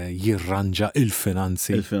jirranġa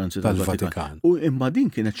il-finanzi tal-Vatikan. U imma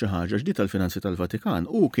din kienet xi ħaġa ġdid tal-finanzi tal-Vatikan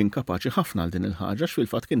u kien kapaċi ħafna għal din il-ħaġa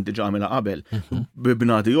fil-fatt kien diġà għamilha qabel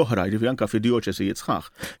b'bnadi oħra jiġifieri anke fid-dijoċesijiet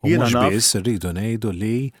sħaħ. U mhux biss irridu ngħidu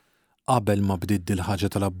li qabel ma bdiet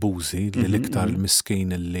il-ħaġa tal-abbużi li l-iktar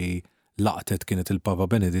miskin li laqtet kienet il-Papa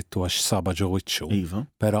Benedittu għax saba ġew iċċu.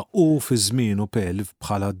 Però u fi żmienu Pell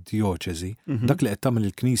bħala d-dijoċesi dak li qed tagħmel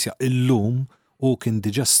il-Knisja illum u kien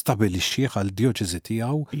diġà stabilixxih għal dijoċesi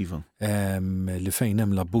tiegħu li fejn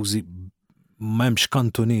hemm l-abbużi m'hemmx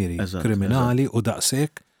kantunieri kriminali u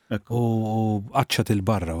daqshekk u qaċċat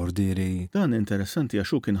il-barra ordiri. Dan interessanti għax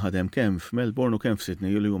hu kien ħadem kemm f'Melbourne u kemm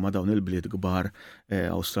f'Sydney li huma dawn il-bliet kbar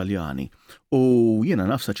Awstraljani. U jiena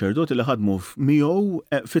naf saċerdoti li ħadmu miegħu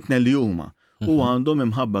fit-tnejn li huma u għandhom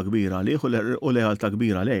imħabba kbira għalih u lealtà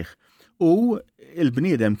kbira għalih. U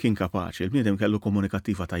il-bniedem kien kapaċi, il-bniedem kellu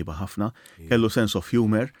komunikattiva tajba ħafna, kellu sense of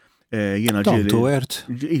humor, jiena ġieli,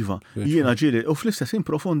 u fl-istessin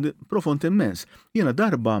profond immens. Jiena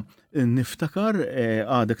darba niftakar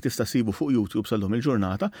għadek tista' sibu fuq YouTube sal-lum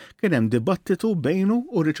il-ġurnata, kien hemm dibattitu bejnu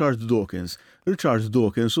u Richard Dawkins. Richard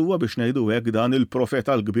Dawkins huwa biex ngħidu hekk dan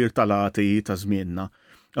il-profeta l-kbir tal-għati ta' żmienna.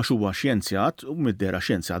 Għax huwa xjenzjat u middera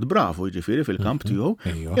xjenzjat bravu jiġifieri fil-kamp tiegħu,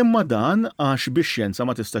 imma dan għax biex xjenza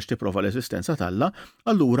ma tistax tipprova l-eżistenza tagħha,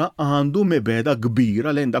 allura għandu mibeda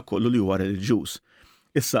kbira lejn dak kollu li huwa reliġjuż.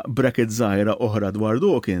 Issa bracket żgħira oħra dwar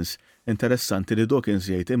Dawkins, interessanti li Dawkins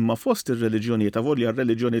jgħid imma fost ir-reliġjonijiet avolja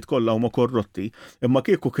r-reliġjonijiet kollha huma korrotti, imma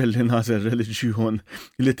kieku kelli nażel reliġjon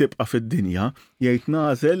li tibqa' fid-dinja, jgħid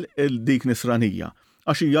nażel dik nisranija.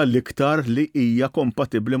 Għax hija l-iktar li hija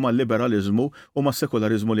kompatibbli mal-liberalizmu u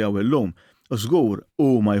mas-sekolarizmu li hawn illum. Żgur u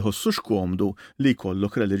ma jħossux komdu li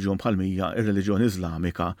jkollok reliġjon bħal-mija ir-reliġjon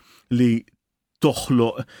Iżlamika li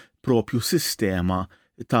toħloq propju sistema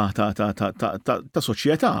ta'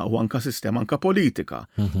 soċjetà u anka sistema anka politika.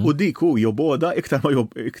 U dik hu joboda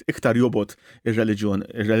iktar jobod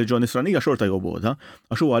ir-reliġjon Isranija xorta joboda,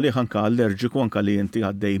 għax huwa għalih anka allerġiku anka li inti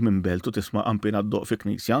għaddej minn belt u tisma' qampina d-doq fi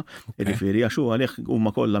knisja, jiġifieri għax huwa għalih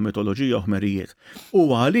huma kollha mitoloġija u ħmerijiet.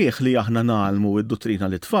 Huwa għalih li aħna nagħlmu d-dottrina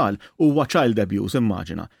lit-tfal huwa child abuse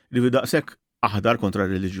immaġina, li daqshekk aħdar kontra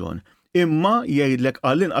r-reliġjon. Imma jgħidlek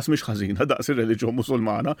għall-inqas mhix ħażina daqs ir-reliġjon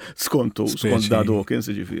Musulmana skont da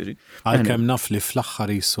Dawkins jiġifieri. Għalkemm naf li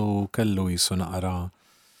fl-aħħar kellu naqra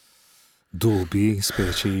dubi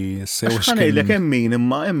speċi sew. Ngħidlek hemm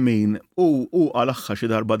min u għal-aħħar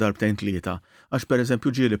xi darbtejn tlieta. Għax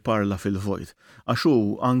pereżempju ġieli parla fil-vojt. Għax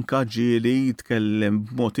hu anka ġieli jitkellem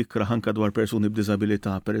b'mod ikraħ anka dwar persuni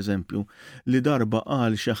b'diżabilità pereżempju li darba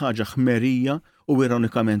qal xi ħaġa ħmerija u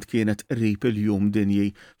ironikament kienet qrib il-jum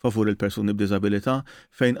dinji favur il-persuni b'diżabilità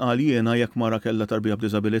fejn qal jiena jekk mara kellha tarbija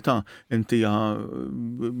b'diżabilità inti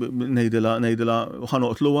ngħidilha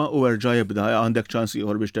ħanoqtluha u erġa' jibda għandek ċans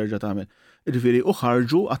ieħor biex terġa' tagħmel. Jiġifieri u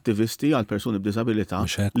ħarġu attivisti għal persuni b'diżabilità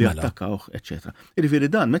li attakkawh, eċċetera. Jiġifieri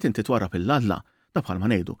dan meta inti twara pil-Alla, da bħalma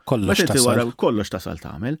ngħidu. Kollox tasal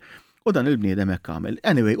tagħmel. U dan il-bniedem hekk għamel.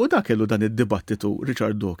 Anyway, u dak kellu dan id-dibattitu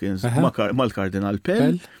Richard Dawkins mal-Kardinal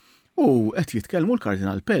Pell u qed jitkellmu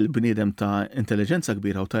l-Kardinal Pell bniedem ta' intelligenza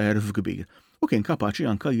kbira u ta' erf kbir. U kien kapaċi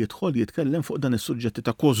anke jidħol jitkellem fuq dan is-suġġetti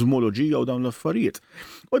ta' kozmoloġija u dawn l-affarijiet.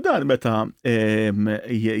 U dan meta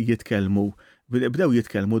bdew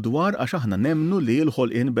jitkellmu dwar għax aħna nemmnu li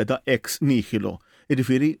l-ħolqien beda ex nihilo.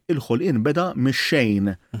 Jiġifieri l-ħolqien beda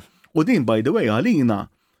mix-xejn. U din by the way għalina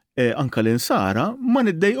anka l-insara ma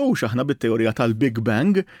niddejqux aħna bit-teorija tal-Big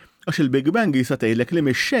Bang, għax il-Big Bang jista' tgħidlek li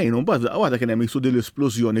mix-xejn u mbagħad waħda kien hemm jisu din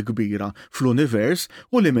l-esplużjoni kbira fl-univers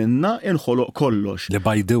u li minna inħoloq kollox. Li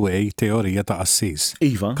by the way teorija ta' Assis.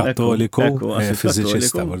 Iva, Kattoliku,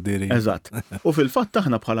 fiżiċista bordiri. Eżatt. U fil-fatt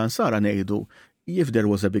aħna bħala nsara ngħidu if there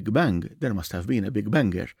was a Big Bang, there must have been a Big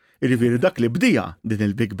Banger. Irrifieri dak li bdija din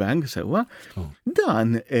il-Big Bang sewwa,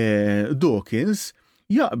 dan Dawkins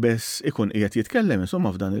jaqbess ikun qiegħed jitkellem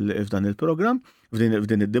insomma f'dan il-programm,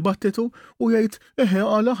 f'din id-dibattitu u jgħid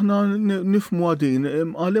għal aħna nifhmu għadin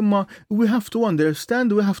għal imma we have to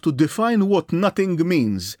understand, we have to define what nothing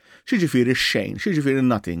means. X'jiġifieri x-xejn, x'jiġifieri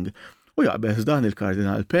nothing. U jaqbess dan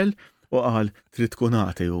il-Kardinal Pell u qal trid tkun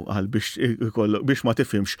ateu qal biex ma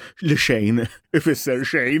tifhimx li xejn ifisser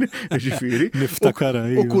xejn, ġifieri. Niftakara.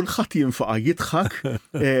 U kulħadd jinfaqa' jidħak,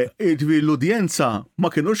 l-udjenza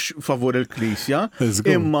ma kinux favur il-Knisja,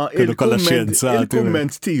 imma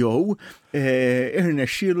il-kumment tiegħu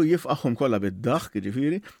irnexxielu jifqahom kollha bid-daħk,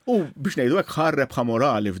 ġifieri, u biex ngħidu hekk ħarrebħa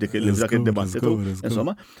morali f'dak id-dibattitu.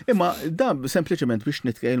 Insomma, imma dan sempliċement biex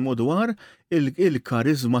nitkellmu dwar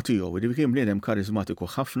il-karizma tiegħu, ġifieri kien bniedem karizmatiku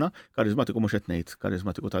ħafna, karizmatiku mhux qed ngħid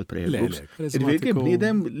karizmatiku tal-prayer. Ġifieri kien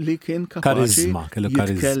bniedem li kien kapaċi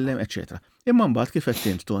jitkellem, eċċetera. Imma mbagħad kif qed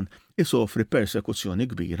inton isofri persekuzzjoni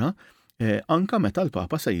kbira anka meta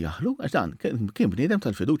l-Papa sejjaħlu, għax dan kien bniedem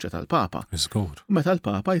tal-fiduċja tal-Papa. Meta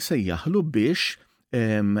l-Papa jsejjaħlu biex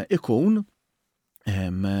ikun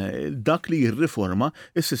dak li jirriforma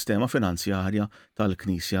is-sistema finanzjarja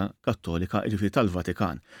tal-Knisja Kattolika, ġifieri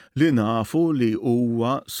tal-Vatikan, li nafu li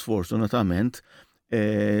huwa sfortunatament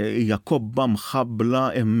hija kobba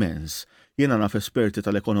mħabbla immens. Jiena naf esperti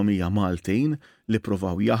tal-ekonomija Maltin li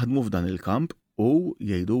provaw jaħdmu f'dan il-kamp u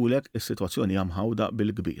jgħidulek is-sitwazzjoni hija mħawda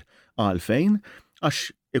bil-kbir. Għalfejn għax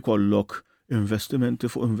ikollok investimenti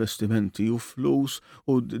fuq investimenti u flus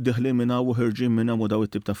u diħli minna u ħirġin minna u daw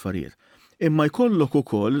it-tip ta' affarijiet. Imma jkollok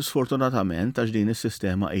ukoll sfortunatament għax din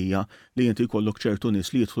is-sistema hija li inti jkollok ċertu nies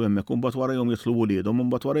li jidħlu hemmhekk u mbagħad warahom jitlu wliedhom u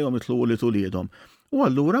mbagħad warahom jitlu wliedhom. U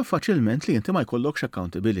allura faċilment li inti ma jkollokx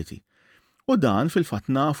accountability. U dan fil-fatt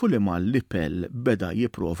nafu li malli Pell beda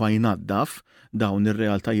jipprova jnaddaf dawn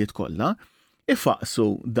ir-realtajiet kollha, ifaqsu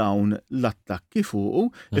dawn l-attakki fuqu,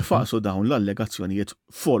 ifaqsu dawn l-allegazzjonijiet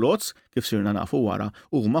folots, kif sirna nafu wara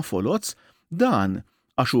huma folots, dan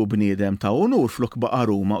għax hu bniedem ta' unur flok baqa'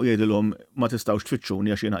 Ruma u jgħidilhom ma tistgħux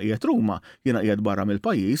tfittxuni għax jiena qiegħed Ruma, jiena qiegħed barra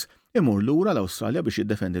mill-pajjiż, imur lura l-Awstralja biex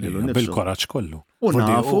jiddefendi lilu nnifsu. Bil-koraġġ kollu.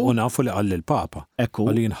 U nafu li qal il-Papa.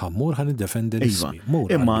 Għalli jinħammur ħan iddefendi l-ismi.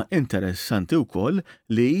 Imma interessanti wkoll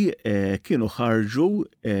li kienu ħarġu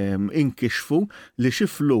inkixfu li xi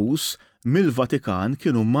flus mill-Vatikan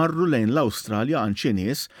kienu marru lejn l-Awstralja għand xi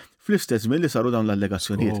nies fl-istess mill li saru dawn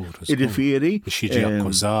l-allegazzjonijiet. Irrifieri biex jiġi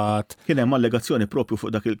akkużat. Kien hemm allegazzjoni propju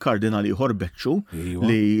fuq dak il-kardinali Horbeċċu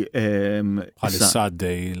li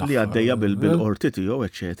għaddejja bil-qorti tiegħu,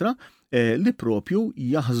 eċċetera, li propju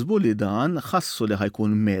jaħsbu li dan ħassu li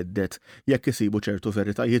ħajkun meddet jekk isibu ċertu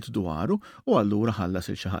veritajiet dwaru u allura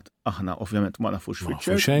ħallas il xi ħadd. Aħna ovvjament ma nafux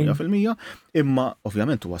fiċ-ċert 100%, imma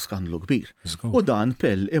ovvjament huwa skandlu kbir. U dan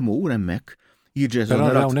Pell imur hemmhekk jiġi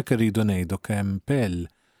eżonerat. Però hawnhekk irridu ngħidu kemm Pell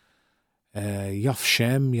jaf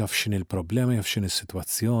x'in il-problema, jaf x'in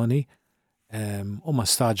is-sitwazzjoni u ma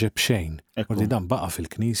staġeb xejn. Għalli dan baqa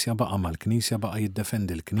fil-Knisja, baqa mal-Knisja, baqa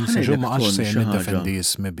jiddefendi l-Knisja, ġo ma għax sejn niddefendi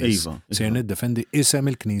ismi biss, sejn niddefendi isem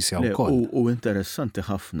il-Knisja wkoll. U interessanti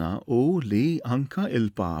ħafna u li anka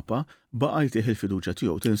il-Papa baqa jtieħ il-fiduċja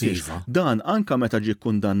tiegħu. Tinsiex dan anka meta ġie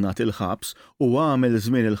kundannat il-ħabs u għamel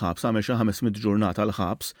żmien il-ħabs, għamel xi 500 ġurnata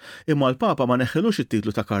l-ħabs, imma l-Papa ma neħħilux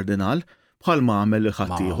it-titlu ta' kardinal bħalma għamel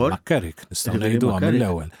ħaddieħor. Makkerik, nistgħu ngħidu għamel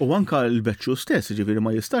l-ewwel. U anke l-Beċċu stess, ġifieri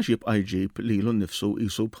ma jistax jibqa' jġib lilu nnifsu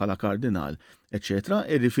qisu bħala kardinal, eċċetera.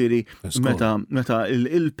 Irrifieri meta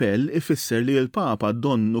il-Pell ifisser li l-Papa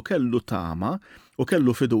donnu kellu tama u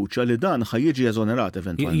kellu fiduċja li dan ħajjiġi eżonerat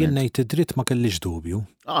eventwalment. Jien ngħid id-dritt ma kellix dubju.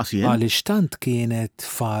 Għaliex tant kienet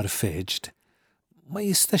far-fetched. Ma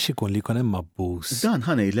jistax ikun li jkun hemm abbuż. Dan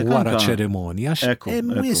ħanejlek wara ċerimonja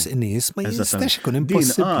hemm nies ma jistax ikun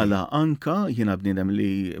impossibbli. Din qala anka jiena bniedem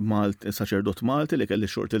li saċerdot Malti li kelli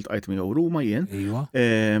xort iltqajt miegħu Ruma jien.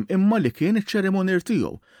 Imma li kien iċ-ċerimonjer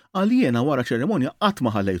tiegħu. Għal jiena wara ċerimonja qatt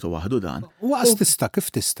ma ħallejtu waħdu dan. Waqas tista'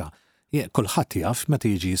 kif tista'. Kulħadd jaf meta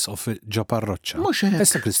jiġi jisqof ġo parroċċa.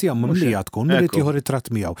 Issa Kristjan minn li tkun min irid jieħu ritratt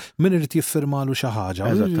miegħu, min irid jiffirmalu xi ħaġa.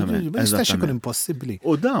 Ma jistax ikun impossibbli.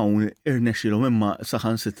 U dawn irnexxilhom imma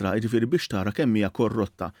saħansitra jiġifieri biex tara kemm hija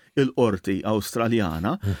korrotta il-qorti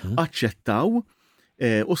Awstraljana aċċettaw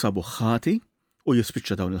u sabu ħati u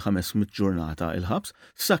jispiċċa dawn il-500 ġurnata il-ħabs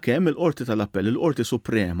sakemm il-Qorti tal-Appell, il-Qorti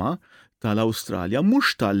Suprema tal-Awstralja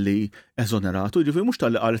mhux talli eżoneratu, ġifieri mhux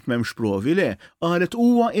talli qalet m'hemmx provi, le, qalet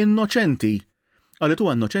huwa innoċenti. Qalet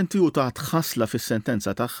huwa innoċenti u tat ħasla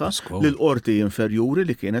fis-sentenza tagħha lill-qorti inferjuri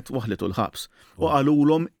li kienet waħletu l-ħabs. U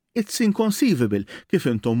qalulhom it's inconceivable kif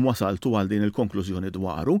intom wasaltu għal din il-konklużjoni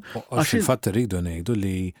dwaru. Għax il-fatt irridu ngħidu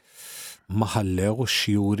li ma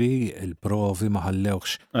ħallewx juri il-provi, ma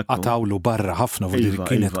ħallewx għatawlu barra ħafna u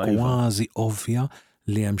kienet kważi ovvja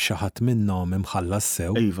li hemm xi ħadd minnhom imħallas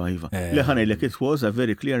sew. Iva. Li ħanejlek it was a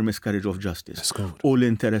very clear miscarriage of justice. U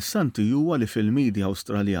l-interessanti huwa li fil-medja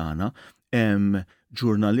Awstraljana hemm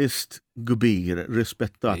ġurnalist kbir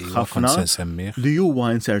rispettat ħafna li huwa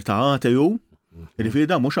insertaqati hu. Jiġifieri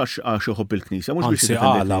da mhux għax iħobb il-Knisja, mhux biex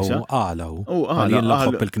għalaw. Jien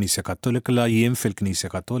ħobb il-Knisja Kattolika, la jien fil-Knisja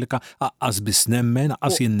Kattolika, aqqas biss nemmen,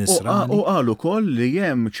 aqqas jien nisrani. U qal ukoll li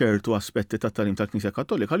hemm ċertu aspetti tat-tagħlim tal-Knisja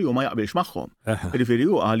Kattolika li hu ma jaqbilx magħhom. Jiġifieri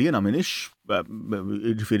hu qal jiena m'iniex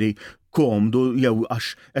jiġifieri komdu jew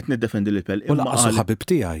għax qed niddefendi l-Appell. U laqas ħabib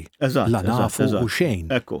tiegħi. La nafu u xejn.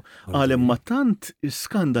 Ekku, qal imma tant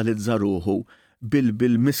iskandalizza ruħu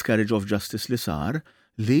bil-miscarriage of justice li sar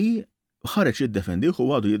li ħareġ jiddefendih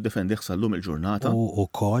u għadu jiddefendih sallum il-ġurnata. U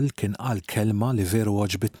kol kien qal kelma li veru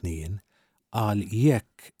oġbitni qal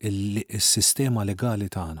jekk il-sistema legali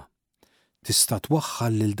tagħna tista'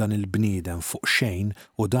 twaħħal lil dan il-bniedem fuq xejn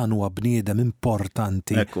u dan huwa bniedem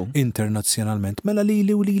importanti internazzjonalment mela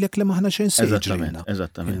lili u lilek li maħna xejn sejġrina.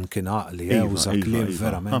 Eżattament. Kien għaqli uża kliem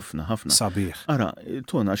verament ħafna. Sabiħ. Ara,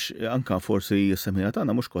 tunax anka forsi s-semija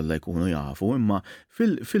tagħna mhux kollha jkunu jafu, imma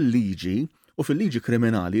fil-liġi u fil-liġi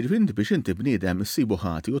kriminali biex inti bniedem issibu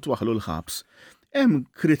ħati u twaħlu l-ħabs, hemm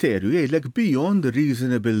kriterju jgħidlek beyond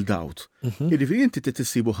reasonable doubt. Jiġifieri inti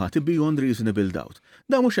tissibu ħati beyond reasonable doubt.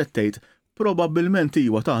 Da mhux qed tgħid probabbilment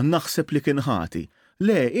iwa ta' naħseb li kien ħati.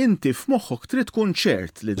 Le, inti f'moħħok trid tkun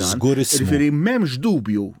ċert li dan. Jiġifieri m'hemmx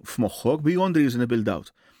dubju f'moħħok beyond reasonable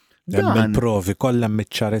doubt. Hemm il-provi kollha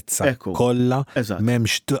miċ-ċarezza kollha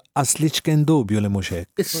m'hemmx asliċ kien dubju li mhux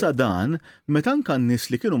hekk. Issa dan meta anke n-nies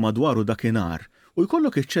li kienu madwaru dakinhar u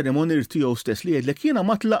jkollok iċ-ċerimonir tiegħu stess li jgħidlek jiena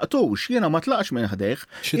ma tlaqx minn ħdejh,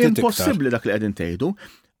 impossibbli dak li qegħdin tgħidu.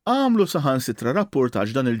 Għamlu saħansitra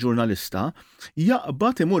rapportaġġ dan il-ġurnalista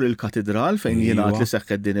jaqbad imur il-katedral fejn jingħad li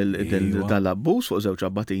seħħet din dal-abbuż fuq żewġ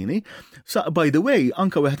abbatini. By the way,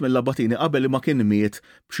 anke wieħed mill-abbatini qabel ma kien miet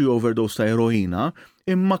b'xi overdose ta' eroina,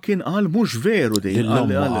 imma kien qal mhux veru din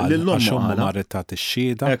lill-omma marritat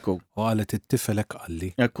ix-xhieda u qalet it-tifel hekk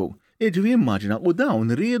qalli. Ekku. Iġri immaġina u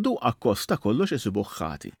dawn riedu akkosta kollox isibuh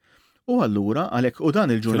ħati. U allura għalhekk u dan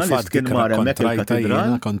il-ġurnalist kien mar hemmhekk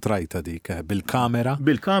il-katedral kontrajta dik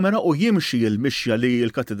bil-kamera u jimxi l-mixja li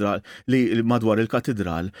l-katedral li madwar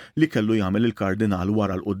il-katedral li kellu jagħmel il-kardinal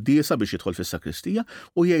wara l-quddiesa biex jidħol fis-sakristija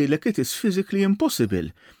u jgħidlek it is physically impossible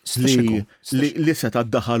li se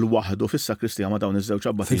taddaħal waħdu fis-sakristija ma' dawn iż-żewġ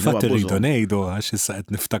abbatini. Fil-fatt irridu ngħidu għax issa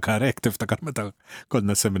qed niftakar hekk tiftakar meta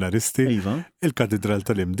konna seminaristi il-katedral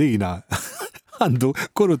tal-Imdina għandu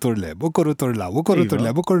kurutur leb, u kurutur law, u kurutur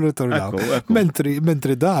leb, u kurutur law.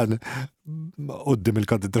 Mentri dan, qoddim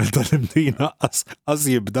il-katedral tal-Imdina, għas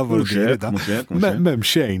jibda vordiri da. Mem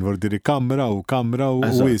xejn vordiri kamra u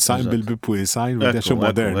wisajn bil-bib wisajn, vordiri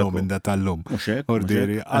modernu minn da tal-lum.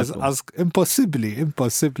 Vordiri, impossibli,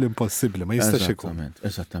 ma jistax ikun.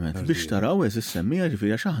 Esattament. Biex taraw eżis semmija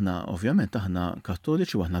ġifiri xaħna, ovvjament aħna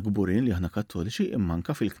kattoliċi u aħna gburin li aħna kattoliċi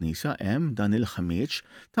immanka fil-Knisja hemm dan il-ħmieġ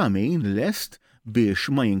ta' min lest biex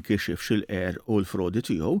ma jinkixifx il-qer u l-frodi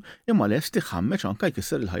tiegħu imma lest iħammeġ anke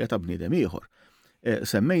jkisser il-ħajja ta' bniedem ieħor.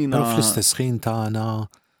 Semmejna fl-istess ħin tagħna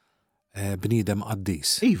bniedem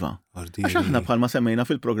qaddis. Iva. Għax aħna bħalma semmejna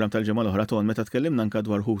fil-programm tal-ġimgħa l-oħra ton meta tkellimna anke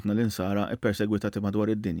dwar ħutna l-insara perseguitati madwar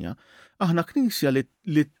id-dinja, aħna Knisja li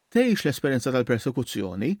tgħix l-esperjenza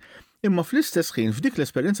tal-persekuzzjoni, imma fl-istess ħin f'dik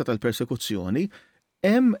l-esperjenza tal-persekuzzjoni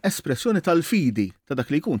hemm espressjoni tal-fidi ta' dak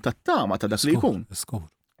li jkun, tat-tama ta' dak li jkun.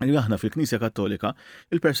 Aħna fil-Knisja Kattolika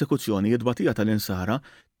il-persekuzzjoni jidbatija tal-insara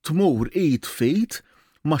tmur id fejt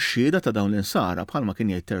max-xieda ta' dawn l-insara bħalma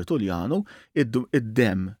kien jgħid Tertuljanu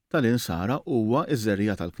id-dem tal-insara huwa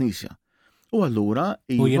iż-żerrija tal-Knisja. U allura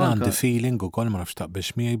U jien għandi feeling ukoll ma nafx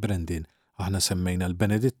taqbix miegħi Brandin. Aħna semmejna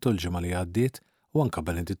l-Benedittu l-ġimgħa li għaddiet u anke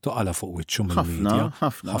Benedittu qala fuq wiċċu mill-medja.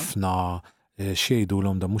 Ħafna xiejdu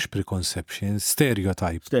da mhux preconceptions,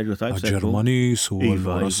 stereotype. Ġermanis u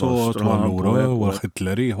l-Sot u allura u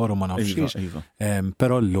l-Hitler ieħor u ma nafx.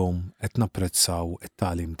 Però llum qed napprezzaw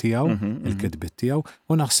it-tagħlim tiegħu, il-kitbiet tiegħu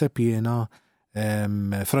u naħseb jiena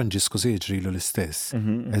Franġisku se jiġrilu l-istess.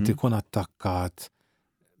 Qed ikun attakkat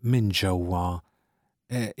minn ġewwa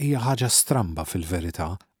hija ħaġa stramba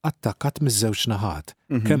fil-verità, attakkat miż-żewġ naħat.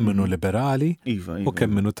 Kemm minnu liberali u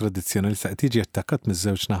kemm minnu tradizzjonalista qed jiġi attakkat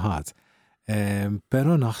miż-żewġ naħat.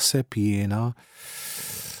 Però naħseb jiena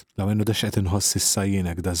law innu dax qed inħoss issa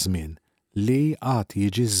jiena da żmien li għad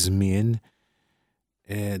jiġi żmien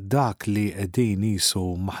dak li qegħdin qisu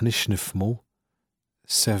maħniex nifhmu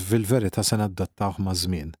se fil-verità se nadattawh ma'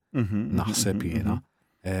 żmien. Naħseb jiena.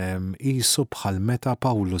 Qisu bħal meta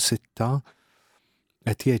Pawlu Sitta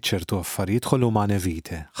qed jgħid ċertu affarijiet humane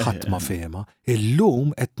vitae, ħadd ma fehma.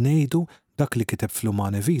 Illum qed ngħidu dak li kiteb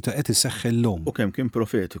fl-Umane Vitae qed iseħħ illum. U kemm kien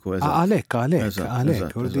profetiku, Għalhekk.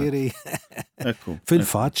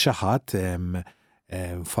 Fil-fatt xi ħadd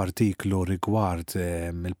f'artiklu rigward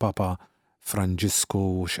il-Papa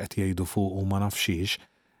Franġisku x'qed jgħidu fuq u ma nafxiex,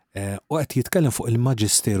 u qed jitkellem fuq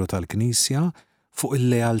il-Maġisteru tal-Knisja, fuq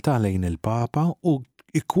il-lealtà lejn il-Papa u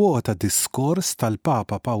ikkwota diskors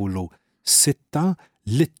tal-Papa Pawlu Sitta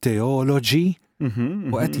lit-teoloġi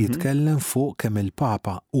u qed jitkellem fuq kemm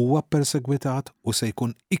il-Papa huwa persegwitat u se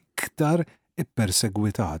jkun iktar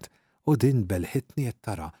ippersegwitat. U din belħitni qed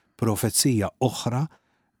tara profezija oħra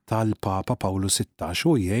tal-Papa Pawlu 16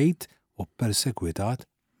 u jgħid u persegwitat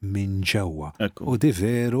minn ġewwa. U di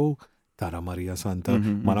veru tara Marija Santa,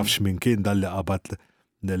 ma nafx min kien dan li qabad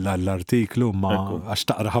l-artiklu ma għax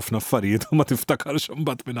taqra ħafna affarijiet u ma tiftakarx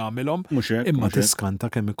imbagħad minn għamilhom, imma tiskanta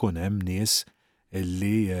kemm ikun hemm nies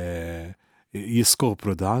illi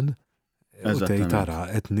jiskopru dan u tara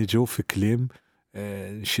qed niġu fi kliem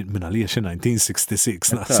minn għalija xi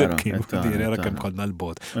 1966 naħseb kien diri kemm konna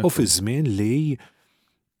l-bot. U fi żmien li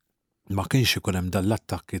ma kienx ikun hemm dan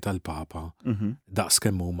l-attakki tal-Papa daqs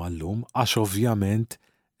kemm huma llum għax ovvjament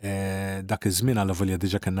dak iż-żmien għal volja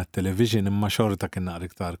diġà kellna t-television imma xorta kien naqra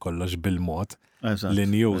iktar kollox bil-mod.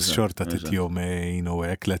 L-news xorta titjomejn u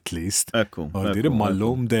hekk at least. Ordir imma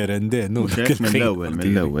llum deren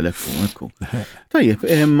mill-ewwel ekku. Tajjeb,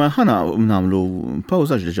 ħana nagħmlu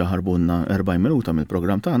pawża ġliġa ħarbunna 40 minuta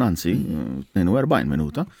mill-programm tagħna, anzi 42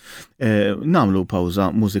 minuta. Nagħmlu pawża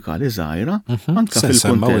mużikali żgħira anke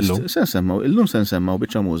fil-kuntest. Se nsemmaw illum se nsemmaw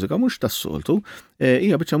biċċa mużika mhux tas-soltu,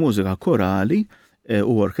 hija biċċa mużika korali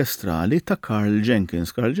u orkestrali ta' Carl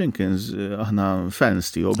Jenkins. Carl Jenkins aħna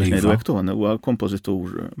fans tiegħu biex ngħidu hekk ton, huwa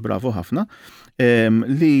kompożitur bravo ħafna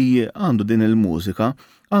li għandu din il-mużika,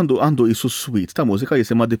 għandu jisu suite ta' mużika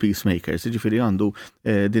jisimha The Peacemakers, jiġifieri għandu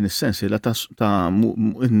din is-sensiela ta'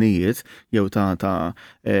 n-nijiet jew ta'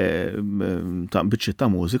 biċċiet ta'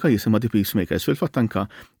 mużika jisimha The Peacemakers. Fil-fatt anke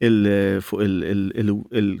fuq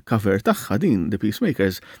il-cover tagħha din The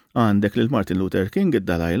Peacemakers għandek lil Martin Luther King,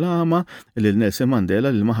 id-Dalai Lama, lil Nelson Mandela,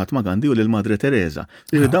 lil Mahatma Gandhi u lil Madre Teresa.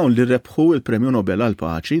 Dawn li rebħu il-Premju Nobel għal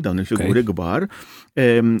paċi, dawn il-figuri kbar,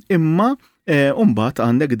 imma umbat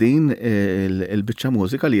għandek din il-biċċa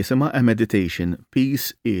mużika li jisimha A Meditation,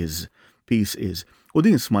 Peace Is. U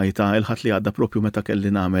din smajta il-ħadd li għadda propju meta kelli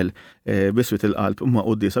nagħmel biswit il-qalb ma'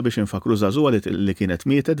 qudiesa biex infakru żagħżugħa li kienet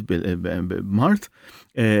mietet b'Mart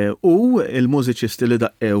u il-mużiċisti li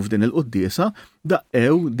daqqew f'din il-qudiesa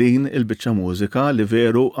daqqew din il-biċċa mużika li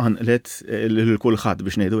veru għanqlet lil kulħadd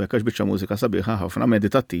biex ngħidu hekk għax biċċa mużika sabiħa ħafna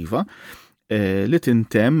meditattiva li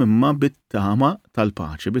tintem imma bit-tama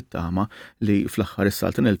tal-paċi, bit-tama li fl-aħħar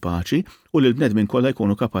issaltin il-paċi u li l-bnedmin kollha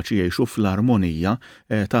jkunu kapaċi jgħixu fl-armonija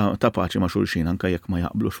ta' paċi ma' xulxin anke jekk ma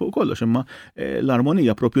jaqblux fuq kollox, imma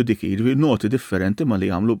l-armonija propju dik noti differenti ma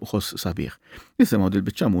li jagħmlu ħoss sabiħ. Nisimgħu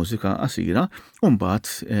dil-biċċa mużika qasira u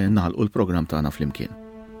mbagħad nagħlqu l-programm tagħna flimkien.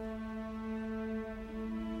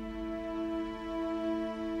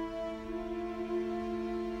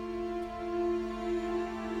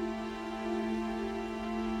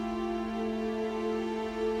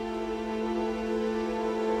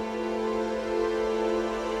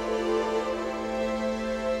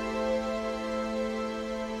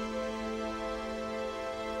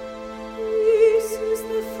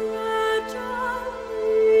 Fragile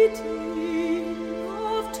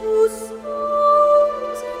of two souls.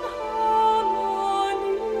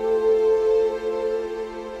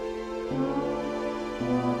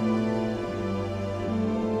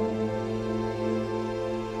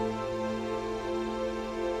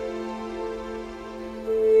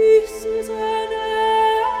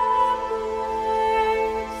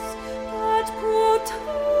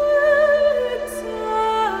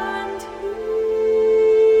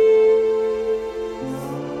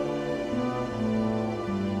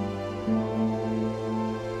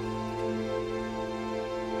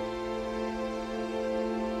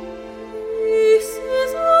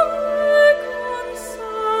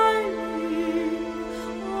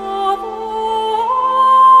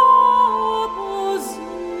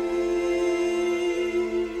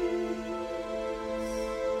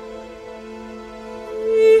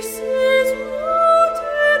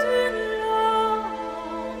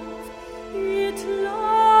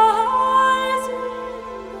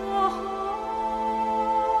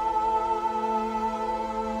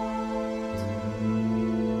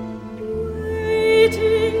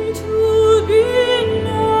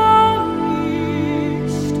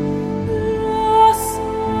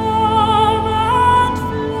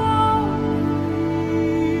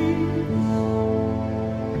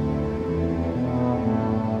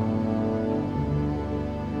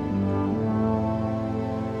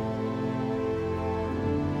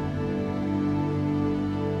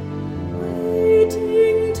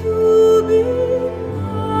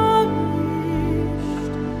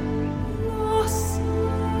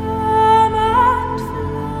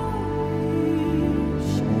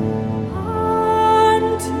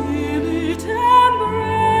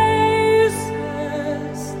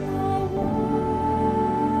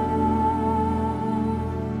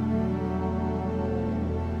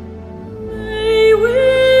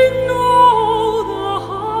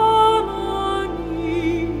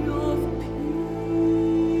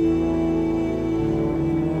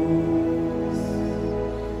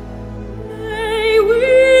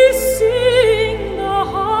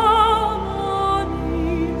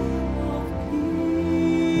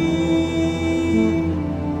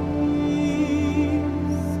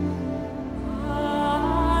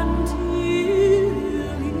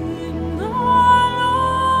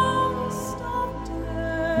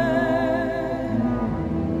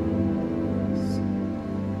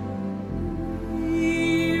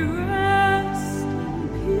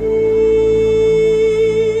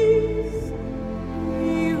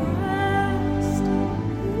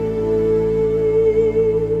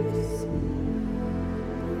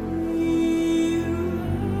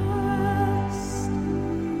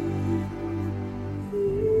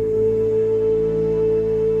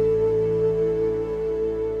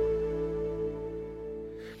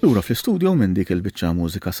 lura fl-istudio minn dik il-biċċa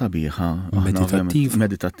mużika sabiħa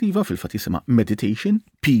meditattiva fil-fatt jisimha Meditation,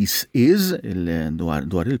 Peace is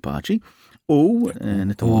dwar il-paċi u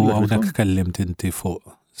hawnhekk kellimt inti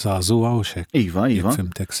fuq Zazuwa u xek. Iva.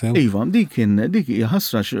 Fimtek sew. Iva, dik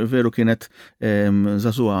ħasrax veru kienet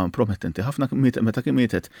Zazuwa promettenti ħafna meta kien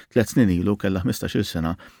mietet 3 snin ilu kellha 15-il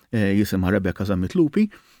sena jisimha Rebecca Zammitlupi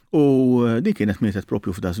u dik kienet mietet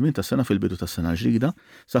propju f'da żmien tas-sena fil-bidu tas-sena ġdida,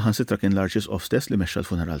 saħansitra kien l-Arċisqof stess li mexxa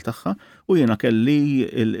l-funeral tagħha u jiena kelli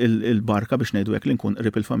il-barka biex ngħidu hekk li nkun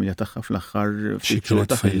qrib il-familja tagħha fl-aħħar fil-ġur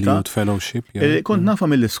ta' fellowship. Kont nafa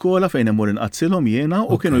mill-iskola fejn immur inqazzilhom jiena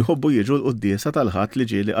u kienu jħobbu jiġu l-quddiesa tal-ħadd li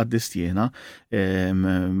ġieli qaddist jiena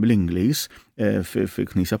bl-Ingliż fi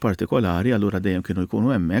knisja partikolari, allura dejjem kienu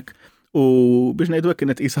jkunu hemmhekk. U biex ngħidu hekk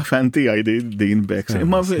kienet qisha fan tiegħi din Bex.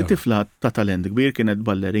 Imma tifla ta' talent kbir, kienet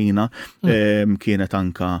ballerina, kienet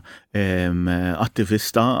anka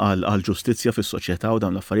attivista għal ġustizzja fis-soċjetà u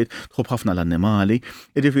dawn l-affarijiet, tħobb ħafna l-annimali,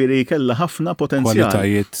 jiġifieri kellha ħafna potenzjal.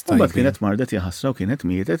 Mbagħad kienet mardet jaħasra u kienet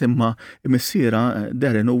mietet, imma missiera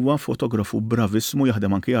Darren huwa fotografu bravissimu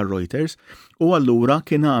jaħdem anke għal Reuters u allura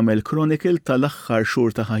kien għamel chronicle tal-aħħar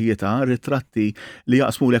xhur ta' ħajjitha, ritratti li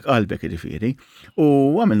jaqsmulek qalbek jiġifieri.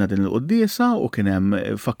 U għamilna din il-quddiesa u kien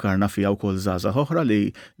hemm fakkarna fiha wkoll żgħażagħ oħra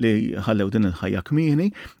li ħallew din il-ħajja kmieni,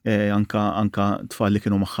 anka tfal li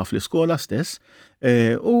kienu magħha fl-iskola stess.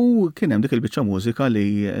 U kien hemm dik il-biċċa mużika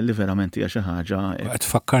li verament hija xi ħaġa. Qed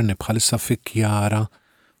tfakkarni bħalissa fi Kjara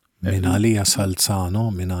minn Għalija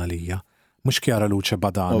Salzano minn Għalija. Mhux Kjara Luce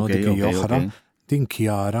Badano dik hija oħra. Din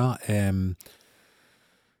Kjara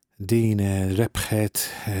din rebħet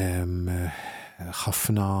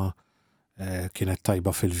ħafna kienet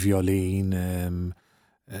tajba fil-violin,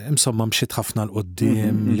 insomma mxiet ħafna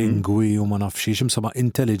l-qoddim, lingwi u ma nafxiex, insomma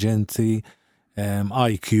intelligenti,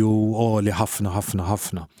 IQ li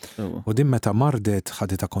ħafna. U din meta mardet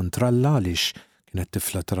ħadita kontralla għaliex kienet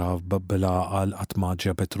tifla traf bil-aqal qatt ma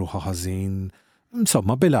ġabet ruħha ħażin,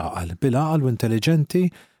 insomma bil-aqal u intelligenti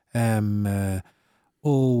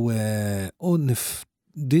u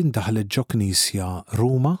din daħlet ġo knisja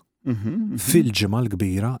Ruma fil-ġimgħa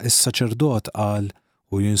l-kbira is-saċerdot qal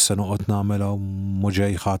u jien se noqgħod nagħmilha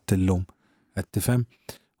muġej ħadd illum qed tifhem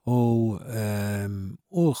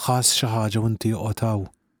u ħass xi ħaġa u inti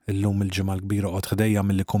joqgħod illum il-ġimgħa l-kbira qgħod ħdejja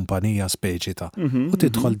mill-kumpanija speċita u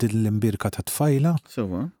tidħol din l-imbirka ta' tfajla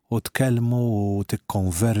u tkellmu u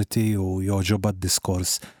tikkonverti u joġobha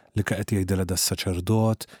d-diskors li qed jgħidilha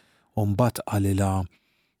das-saċerdot u mbagħad qalilha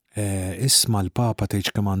isma' l-Papa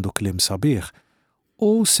tgħid kemm għandu kliem sabiħ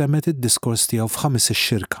u semet id-diskors tiegħu f'5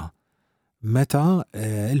 ix-xirka. Meta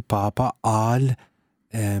il-Papa qal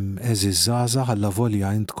eżiż żgħażagħ alla volja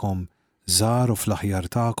intkom żgħar u fl-aħjar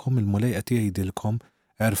tagħkom il-mulej qed jgħidilkom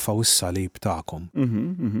erfgħu is-salib tagħkom.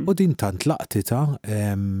 U din tant laqtita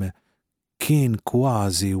kien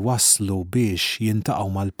kważi waslu biex jintaqgħu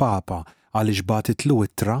mal-Papa għaliex bagħtitlu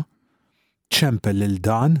ittra ċempel lil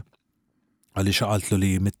dan għaliex qaltlu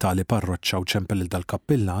li mit-tali parroċċa u ċempel lil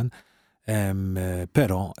dal-kappillan,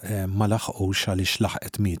 però ma laħqux għaliex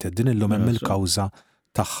laħqet mietet. Din illum hemm il-kawża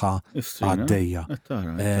tagħha għaddejja.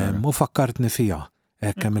 U fakkartni fiha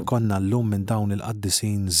kemm ikonna llum minn dawn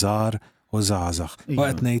il-qaddisin żgħar u żgħażagħ. U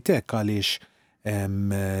qed ngħid hekk għaliex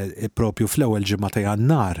propju fl-ewwel ġimgħa ta'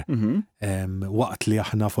 Jannar waqt li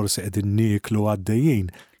aħna forsi qegħdin nieklu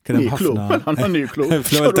għaddejjin. Kien ħafna niklu.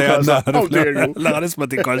 Fl-ewwel ta' Jannar. L-għaris ma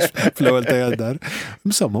tikolx fl-ewwel ta' Jannar.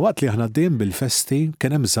 Insomma, waqt li aħna għaddejjin bil-festi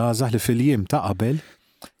kien hemm żgħażagħ li fil-jiem ta' qabel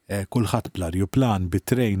kulħadd bl-arjuplan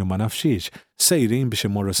bit-trejn u ma nafxiex sejrin biex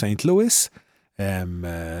imorru St. Louis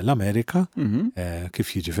l-Amerika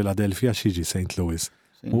kif jiġi Philadelphia x'jiġi St. Louis.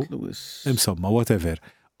 Insomma, whatever.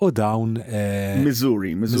 U dawn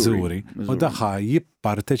Missouri. U daħħa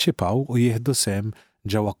jipparteċipaw u jieħdu sem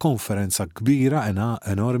ġewwa konferenza kbira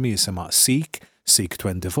enormi jisimha Seek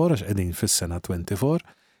 24 għax qegħdin fis-sena 24.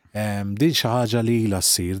 Din xi ħaġa li ilha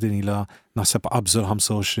ssir, din ilha naħseb qabżu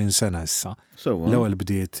 25 sena issa. L-ewwel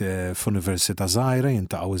bdiet f'università żgħira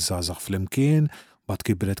jintaqgħu iż-żgħażagħ flimkien, bad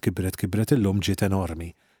kibret illum ġiet enormi.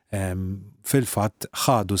 Fil-fatt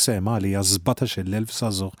ħadu sema li hija 17,000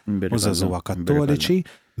 żagħżugħ u żagħżugħa Kattoliċi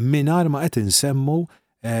mingħajr ma qed insemmu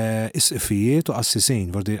isqifijiet u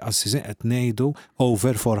qassisin, vordi qassisin qed ngħidu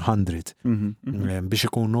over 400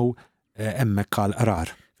 biex ikunu hemmhekk għal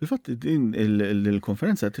qrar. Fil-fatt din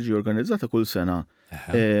il-konferenza tiġi organizzata kull sena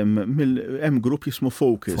hemm grupp jismu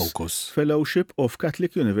Focus, Fellowship of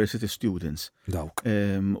Catholic University Students. Dawk.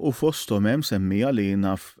 U fosthom hemm semmija li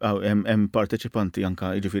naf hemm parteċipanti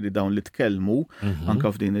anka jiġifieri dawn li tkellmu anka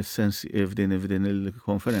f'din is-sens f'din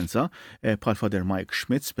il-konferenza bħal Father Mike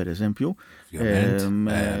Schmitz pereżempju.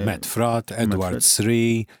 Matt Fratt, Edward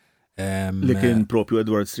Sri. Li kien propju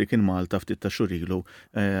Edward Sri kien Malta ftit ta' xurilu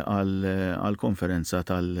għal-konferenza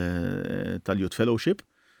tal-Youth Fellowship.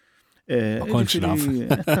 Ma konċ naf.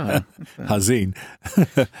 Ħażin.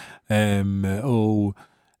 U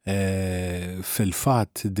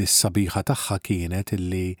fil-fatt dis-sabiħa tagħha kienet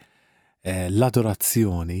illi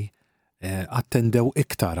l-adorazzjoni attendew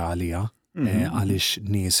iktar għalija għaliex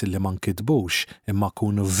nies li ma nkitbux imma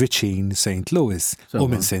kunu viċin St. Louis u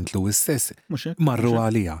minn St. Louis stess marru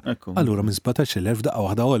għalija. Allura minn 17,000 daqqa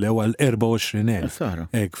waħda għolew għal 24,000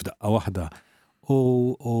 hekk f'daqqa waħda. U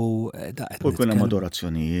kun hemm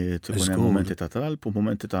adorazzjonijiet, kun hemm momenti ta' talb u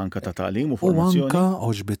momenti ta' anka ta' tagħlim u formazzjoni. U anka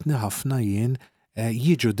oġbitni ħafna jien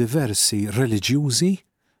jiġu diversi reliġjużi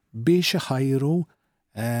biex iħajru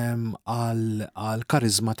għal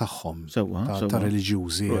karizma tagħhom ta'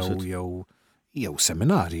 reliġjużi jew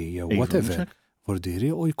seminari jew whatever fordiri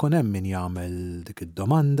u jkun hemm min jagħmel dik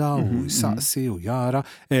id-domanda u jsaqsi u jara.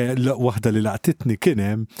 Waħda li laqtitni kien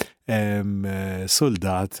hemm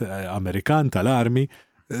soldat Amerikan tal-armi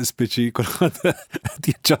speċi kulħadd qed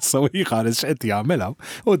jiċċassa u jħares x'qed jagħmelha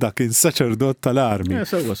u dak kien saċerdot tal-armi.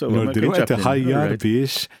 Nordiru qed iħajjar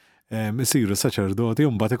biex isiru saċerdoti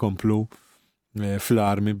u mbagħad ikomplu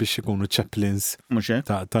fl-armi biex ikunu chaplains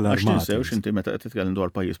tal-armata. Għax inti meta qed titkellem dwar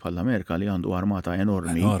pajjiż bħall-Amerika li għandu armata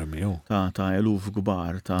enormi ta' eluf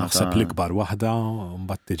kbar. Naħseb l-ikbar waħda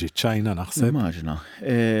mbagħad tiġi ċ-Ċajna naħseb. Immaġna.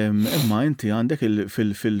 Imma inti għandek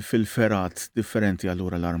fil-ferat differenti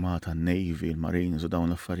allura l-armata, n-Navy, il-Marines u dawn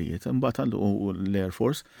l-affarijiet, imbagħad l-Air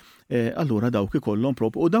Force. Allura dawk ikollhom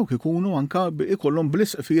propju u dawk ikunu anka ikollhom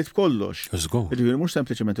blisqifijiet f'kollox. Jiġifieri mhux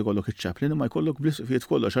sempliċement ikollok iċ-chaplain imma jkollok blisqifijiet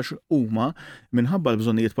f'kollox għax huma minħabba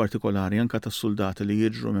l-bżonnijiet partikolari anka tas-soldati li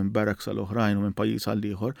jiġru minn barracks għal oħrajn u minn pajjiż għal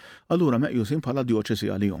ieħor, allura meqjusin bħala dioċesi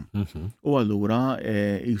għalihom. U allura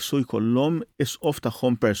qisu jkollhom isqof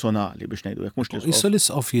tagħhom personali biex ngħidu hekk mhux l-isqof. Qisu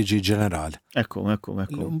l-isqof jiġi ġenerali. Ekku.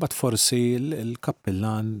 Mbagħad forsi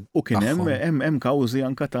l-kappillan. U kien hemm kawżi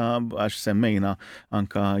anka ta' għax semmejna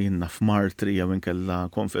anka f'martri jew inkella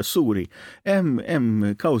konfessuri.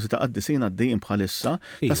 Hemm kawżi ta' qaddisin għaddejjin bħalissa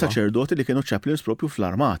ta' saċerdoti li kienu chaplains propju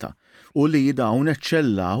fl-armata u li dawn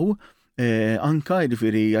eċċellaw anka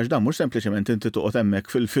jiġifieri għax dan mhux sempliċement inti toqgħod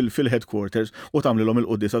hemmhekk fil-headquarters u tagħmlilhom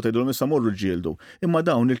il-qudiesa u tgħidulhom issa morru ġġieldu. Imma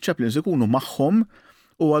dawn il-chaplains ikunu magħhom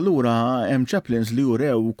u allura hemm chaplains li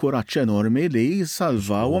jurew kuraġġ enormi li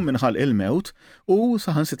salvawhom minn ħalq il-mewt u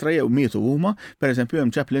saħansitra jew mietu huma. Pereżempju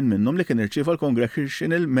hemm chaplain minnhom li kien irċieva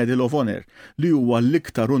l-Congressional Medal of Honor li huwa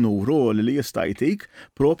l-iktar unur li jista' jtik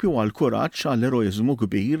propju għal kuraġġ għall eroiżmu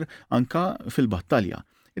kbir anka fil-battalja.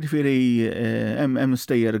 Jiġifieri hemm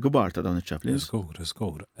stejjer kbar ta' dawn iċ-chaplains.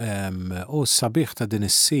 Żgur. U s-sabiħ ta' din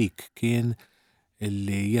is-sik kien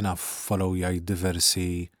illi jiena followja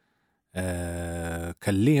diversi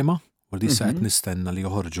kellima u di sa' qed nistenna li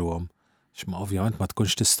joħorġuhom. X'ma ovvjament ma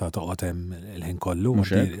tkunx tista' toqgħod hemm il-ħin kollu.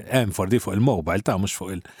 Hemm fordi fuq il-mobile ta'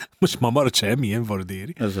 mhux ma marċ hemm jien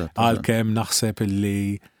fordiri. Għalkemm naħseb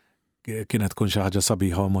illi kienet tkun xi ħaġa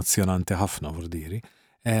sabiħa u emozjonanti ħafna fordiri.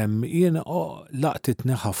 Jien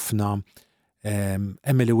laqtitni ħafna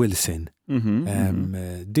Emily Wilson.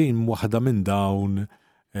 Din waħda minn dawn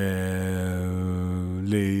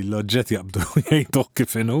li l-oġġett jaqbdu jgħidu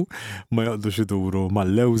kif inhu ma jaqbdux iduru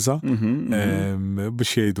mal-lewża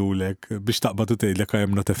biex jgħidulek biex taqbad u tgħidlek I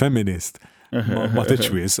am not a feminist. Ma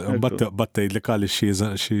tiċwies, mbagħad tgħidlek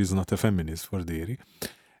għaliex she is not a feminist fordiri.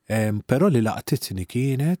 Però li laqtitni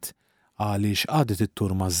kienet għaliex qadet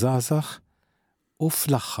ittur maż-żgħażagħ u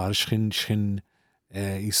fl-aħħar x'in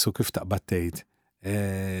jissu kif taqbad tgħid.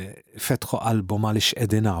 Fetħu album għaliex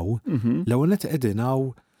edinaw, l-ewwel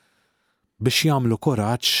edinaw biex jagħmlu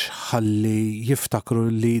koraġġ ħalli jiftakru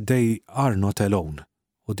li they are not alone.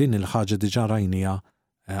 U din il-ħaġa diġà rajnija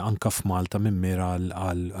anka f'Malta minn mira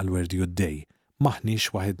għal Word You Day.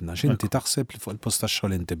 Maħniex waħedna x'inti taħseb li fuq il-post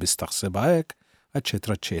tax-xogħol inti biss taħsibha hekk,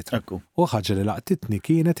 eċċetera. U ħaġa li laqtitni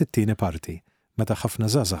kienet it-tieni parti. Meta ħafna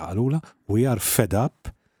żgħażagħ qalula we are fed up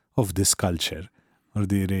of this culture.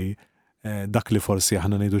 Ordiri dak li forsi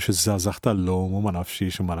aħna ngħidu x'iż-żgħażagħ tal-lum u ma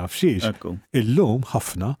nafxiex u ma nafxiex. Illum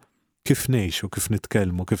ħafna kif ngħixu, kif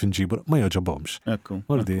nitkellmu, kif inġibu ma jogħġobhomx.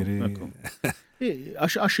 Ordiri.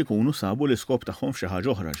 Għax ikunu sabu l-iskop tagħhom f'xi ħaġa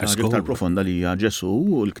oħra, xi ħaġa iktar profonda li hija Ġesu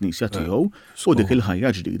u l-Knisja tiegħu u dik il-ħajja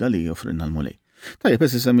ġdida li joffrilna l-Mulej. Tajjeb,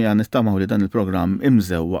 semija nittamaw li dan il-programm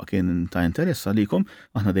imżewwa kien ta' interess għalikom,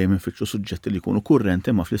 aħna dejjem infittxu suġġetti li jkunu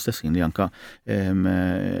kurrenti ma fl-istess ħin li anka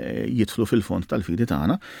jidħlu fil-fond tal-fidi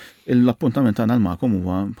tagħna. L-appuntament tagħna magħkom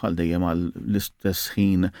huwa bħal dejjem għal l-istess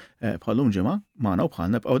ħin bħallum ġimgħa magħna u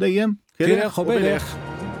bħalna bqgħu dejjem Kireh u Bileh.